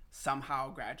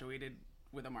 somehow graduated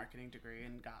with a marketing degree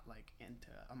and got, like, into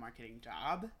a marketing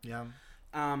job. Yeah.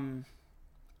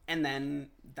 And then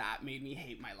that made me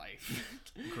hate my life.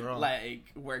 Girl.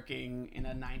 Like, working in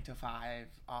a 9-to-5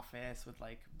 office with,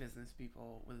 like, business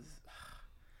people was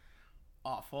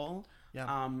awful.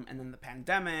 Yeah. And then the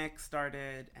pandemic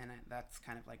started, and that's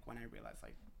kind of, like, when I realized,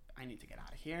 like, I need to get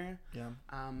out of here. Yeah.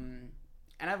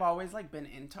 And I've always, like, been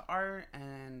into art,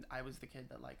 and I was the kid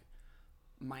that, like,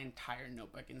 my entire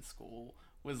notebook in school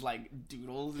was, like,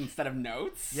 doodles instead of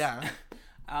notes. Yeah.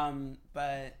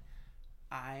 But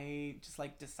I just,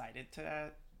 like, decided to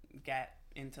get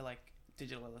into, like,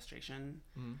 digital illustration.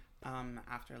 Mm-hmm.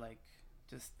 After like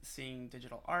just seeing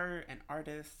digital art and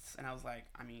artists, and I was like,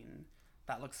 I mean,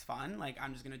 that looks fun. Like,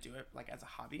 I'm just gonna do it like as a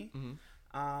hobby.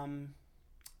 Mm-hmm.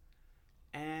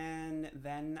 And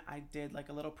then I did like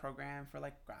a little program for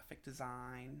like graphic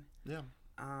design. Yeah.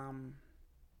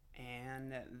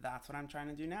 And that's what I'm trying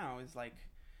to do now is like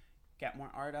get more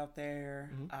art out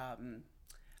there. Mm-hmm.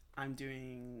 I'm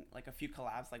doing like a few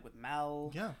collabs like with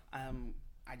Mel. Yeah.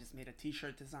 I just made a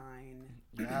t-shirt design.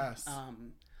 Yes.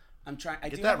 I'm trying.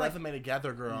 Get that resume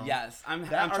together, girl. Yes, I'm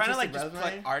trying to like just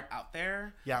put art out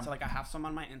there. Yeah. So like I have some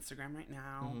on my Instagram right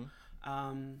now.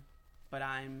 Mm-hmm. But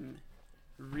I'm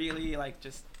really like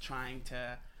just trying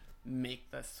to make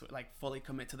this like fully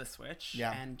commit to the switch.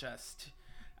 Yeah. And just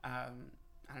I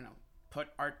don't know, put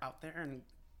art out there and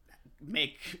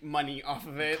make money off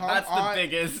of it. That's the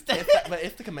biggest. But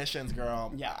it's the commissions,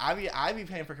 girl. Yeah. I be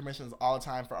paying for commissions all the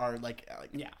time for art. Like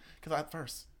yeah. Because at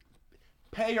first,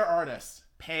 pay your artists.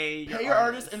 Pay your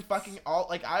artists and fucking all.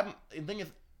 Like the thing is,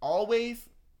 always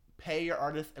pay your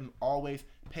artists and always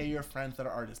pay your friends that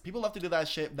are artists. People love to do that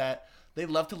shit that they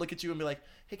love to look at you and be like,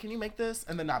 hey, can you make this?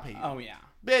 And then not pay you. Oh yeah.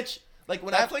 Bitch. Like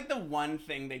when that's like the one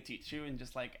thing they teach you in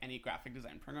just like any graphic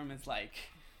design program is like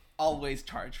always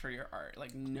charge for your art.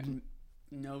 Like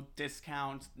no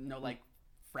discounts, no like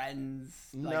friends,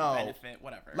 like benefit,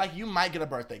 whatever. Like you might get a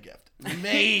birthday gift.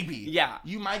 Maybe. Yeah.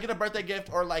 You might get a birthday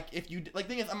gift or like if you like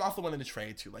thing is I'm also willing to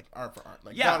trade too, like art for art.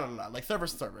 Like yeah. blah, blah, blah, like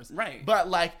service to service. Right. But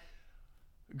like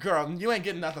girl, you ain't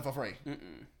getting nothing for free.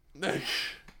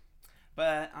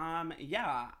 But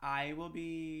yeah, I will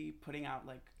be putting out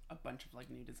like a bunch of like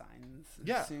new designs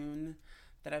soon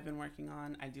that I've been working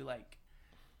on. I do like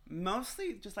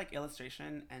mostly just like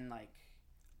illustration and like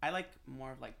I like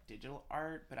more of like digital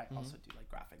art, but I also do like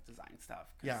graphic design stuff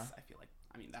because I feel like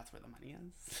that's where the money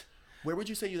is. Where would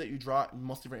you say that you draw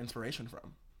most of your inspiration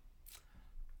from?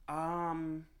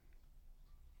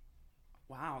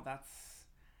 Wow, that's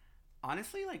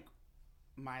honestly like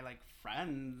my like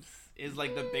friends is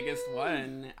like the biggest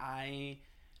one. I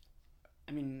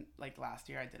mean like last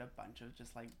year I did a bunch of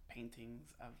just like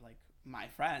paintings of like my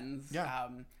friends. Yeah.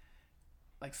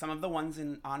 Like some of the ones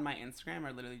on my Instagram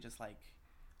are literally just like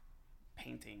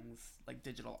paintings, like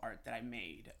digital art that I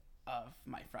made of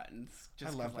my friends.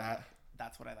 Just I love that. Like,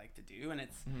 that's what I like to do, and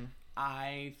it's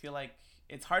I feel like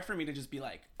it's hard for me to just be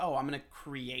like, oh, I'm gonna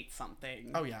create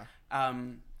something. Oh yeah.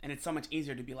 And it's so much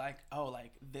easier to be like, oh,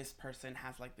 like this person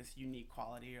has like this unique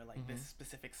quality or like this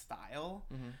specific style,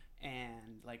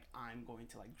 and like I'm going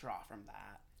to like draw from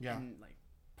that and like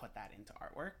put that into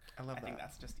artwork. I think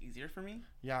that's just easier for me.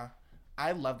 Yeah.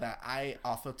 I love that. I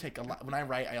also take a lot when I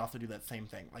write. I also do that same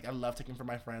thing. Like I love taking from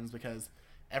my friends because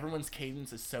everyone's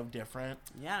cadence is so different.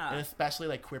 Yeah. And especially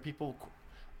like queer people.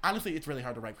 Honestly, it's really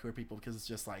hard to write queer people because it's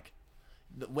just like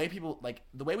the way people like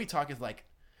the way we talk is like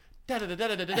like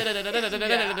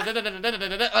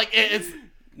it's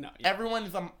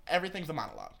everything's a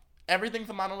monologue. Everything's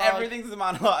a monologue. Everything's a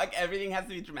monologue. Everything has to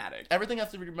be dramatic. Everything has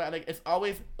to be dramatic. It's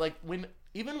always like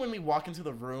even when we walk into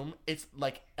the room, it's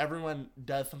like everyone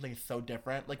does something so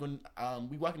different. Like when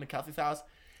we walk into Kelsey's house,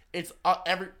 it's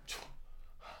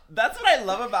That's what I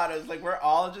love about it. Is like we're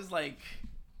all just like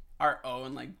our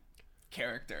own like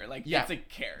character. Like it's a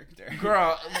character.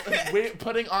 Girl, we're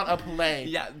putting on a play.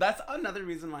 Yeah, that's another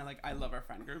reason why like I love our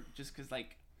friend group. Just because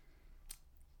like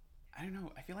I don't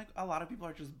know. I feel like a lot of people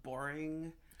are just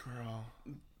boring. Girl.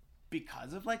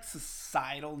 Because of like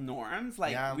societal norms,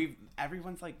 like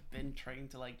everyone's like been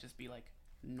trained to like just be like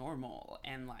normal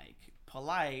and like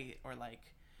polite or like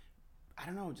I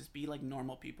don't know, just be like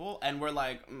normal people, and we're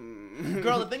like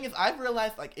Girl, the thing is I've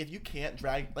realized like if you can't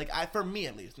drag like for me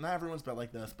at least, not everyone's built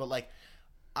like this, but like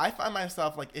I find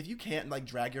myself like if you can't like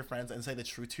drag your friends and say the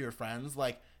truth to your friends,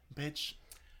 like bitch,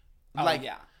 like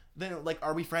then like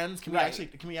are we friends? Can we actually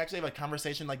have a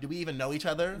conversation? Like do we even know each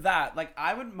other? That like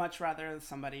I would much rather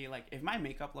somebody like if my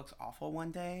makeup looks awful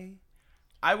one day,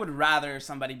 I would rather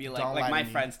somebody be like my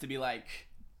friends to be like,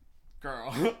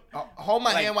 girl, hold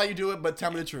my hand while you do it, but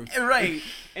tell me the truth. Right.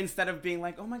 Instead of being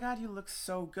like, oh my god, you look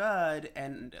so good,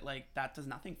 and like that does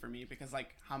nothing for me because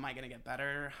like how am I gonna get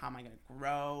better? How am I gonna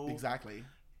grow? Exactly.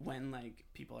 When like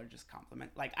people are just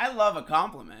compliment, like I love a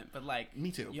compliment, but like me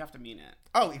too. You have to mean it.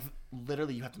 Oh,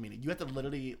 literally, you have to mean it. You have to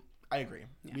literally. I agree.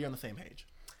 Yeah. We're on the same page.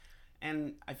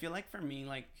 And I feel like for me,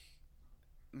 like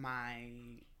my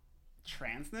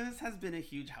transness has been a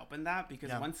huge help in that because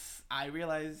once I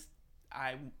realized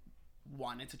I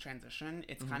wanted to transition,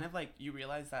 it's kind of like you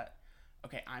realize that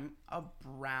okay, I'm a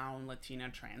brown Latina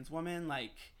trans woman.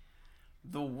 Like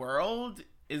the world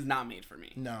is not made for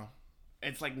me. No.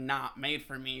 It's like not made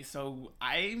for me. So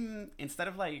I'm instead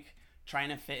of like trying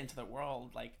to fit into the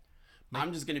world. Like,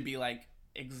 I'm just gonna be like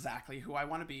exactly who I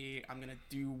want to be. I'm gonna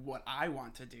do what I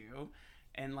want to do,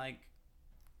 and like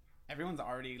everyone's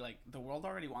already like the world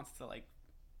already wants to like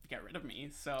get rid of me.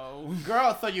 So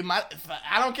girl, so you might.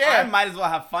 I don't care. I might as well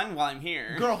have fun while I'm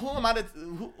here. Girl, who am I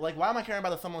to? Like, why am I caring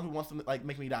about someone who wants to like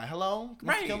make me die? Hello,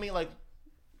 right? Kill me, like.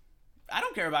 I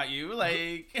don't care about you,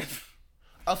 like.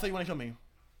 Oh, so you want to kill me?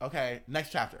 Okay,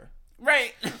 next chapter.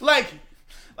 Right. Like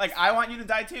I want you to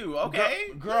die too.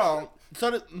 Okay, girl.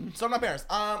 So do my parents.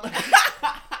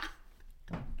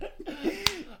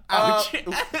 Ouch.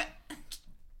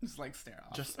 Just like stare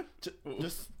off. Just.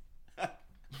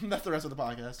 That's the rest of the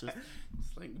podcast. Just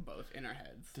like both in our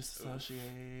heads.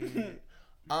 Dissociate.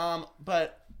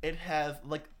 But it has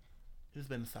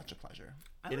been such a pleasure.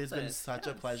 It has been such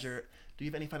a pleasure. Do you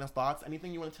have any final thoughts?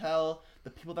 Anything you want to tell the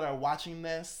people that are watching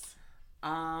this?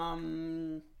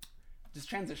 Just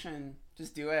transition.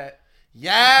 Just do it.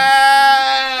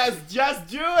 Yes! Just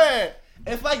do it!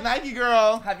 It's like Nike,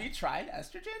 girl. Have you tried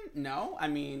estrogen? No? I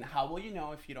mean, how will you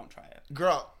know if you don't try it?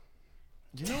 Girl,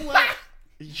 you know what?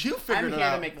 You figured it out. I'm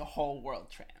here to make the whole world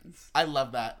trans. I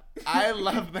love that. I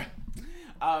love that.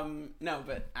 No,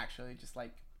 but actually, just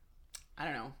like, I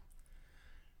don't know.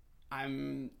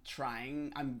 I'm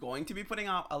going to be putting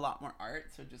out a lot more art,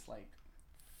 so just like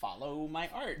follow my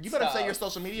art. You better say your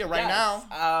social media right now.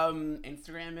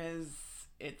 Instagram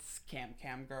it's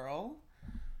CamCamGirl.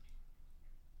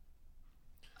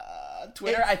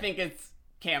 Twitter, I think it's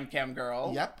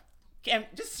CamCamGirl. Yep.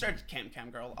 Just search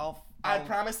CamCamGirl. I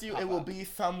promise you, it will be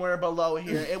somewhere below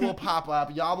here. It will pop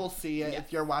up. Y'all will see it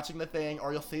if you're watching the thing,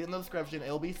 or you'll see it in the description.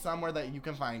 It'll be somewhere that you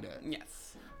can find it.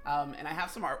 Yes. And I have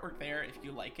some artwork there. If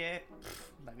you like it,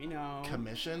 let me know.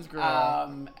 Commissions, girl.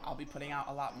 I'll be putting out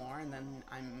a lot more, and then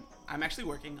I'm actually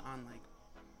working on like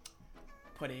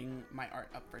putting my art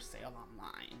up for sale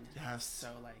online. Yes. So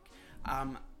like,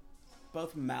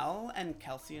 both Mel and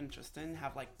Kelsey and Tristan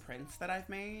have like prints that I've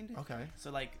made. Okay. So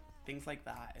like things like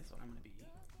that is what I'm gonna be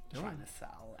trying to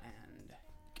sell. And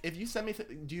if you send me,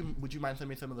 would you mind sending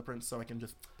me some of the prints so I can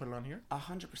just put it on here?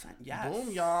 100%. Yes.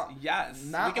 Boom, y'all. Yes.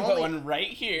 Not we can only, put one right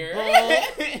here.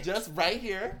 Boom, just right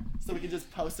here, so we can just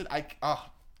post it.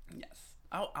 Yes.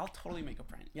 I'll totally make a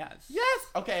print. Yes. Yes.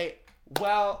 Okay.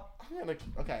 Well,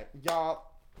 okay, y'all.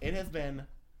 It has been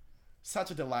such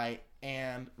a delight,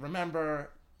 and remember,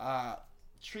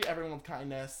 treat everyone with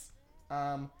kindness.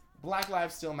 Black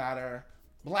lives still matter.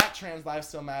 Black trans lives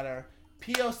still matter.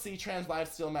 POC trans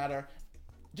lives still matter.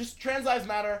 Just trans lives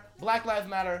matter. Black lives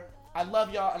matter. I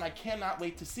love y'all, and I cannot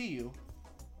wait to see you.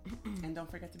 And don't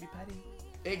forget to be petty.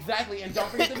 Exactly, and don't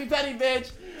forget to be petty,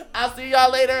 bitch. I'll see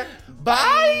y'all later.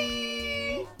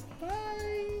 Bye.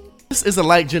 Bye. This is a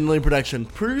Like Genuinely production,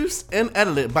 produced and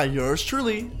edited by yours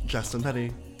truly, Justin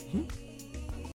Petty.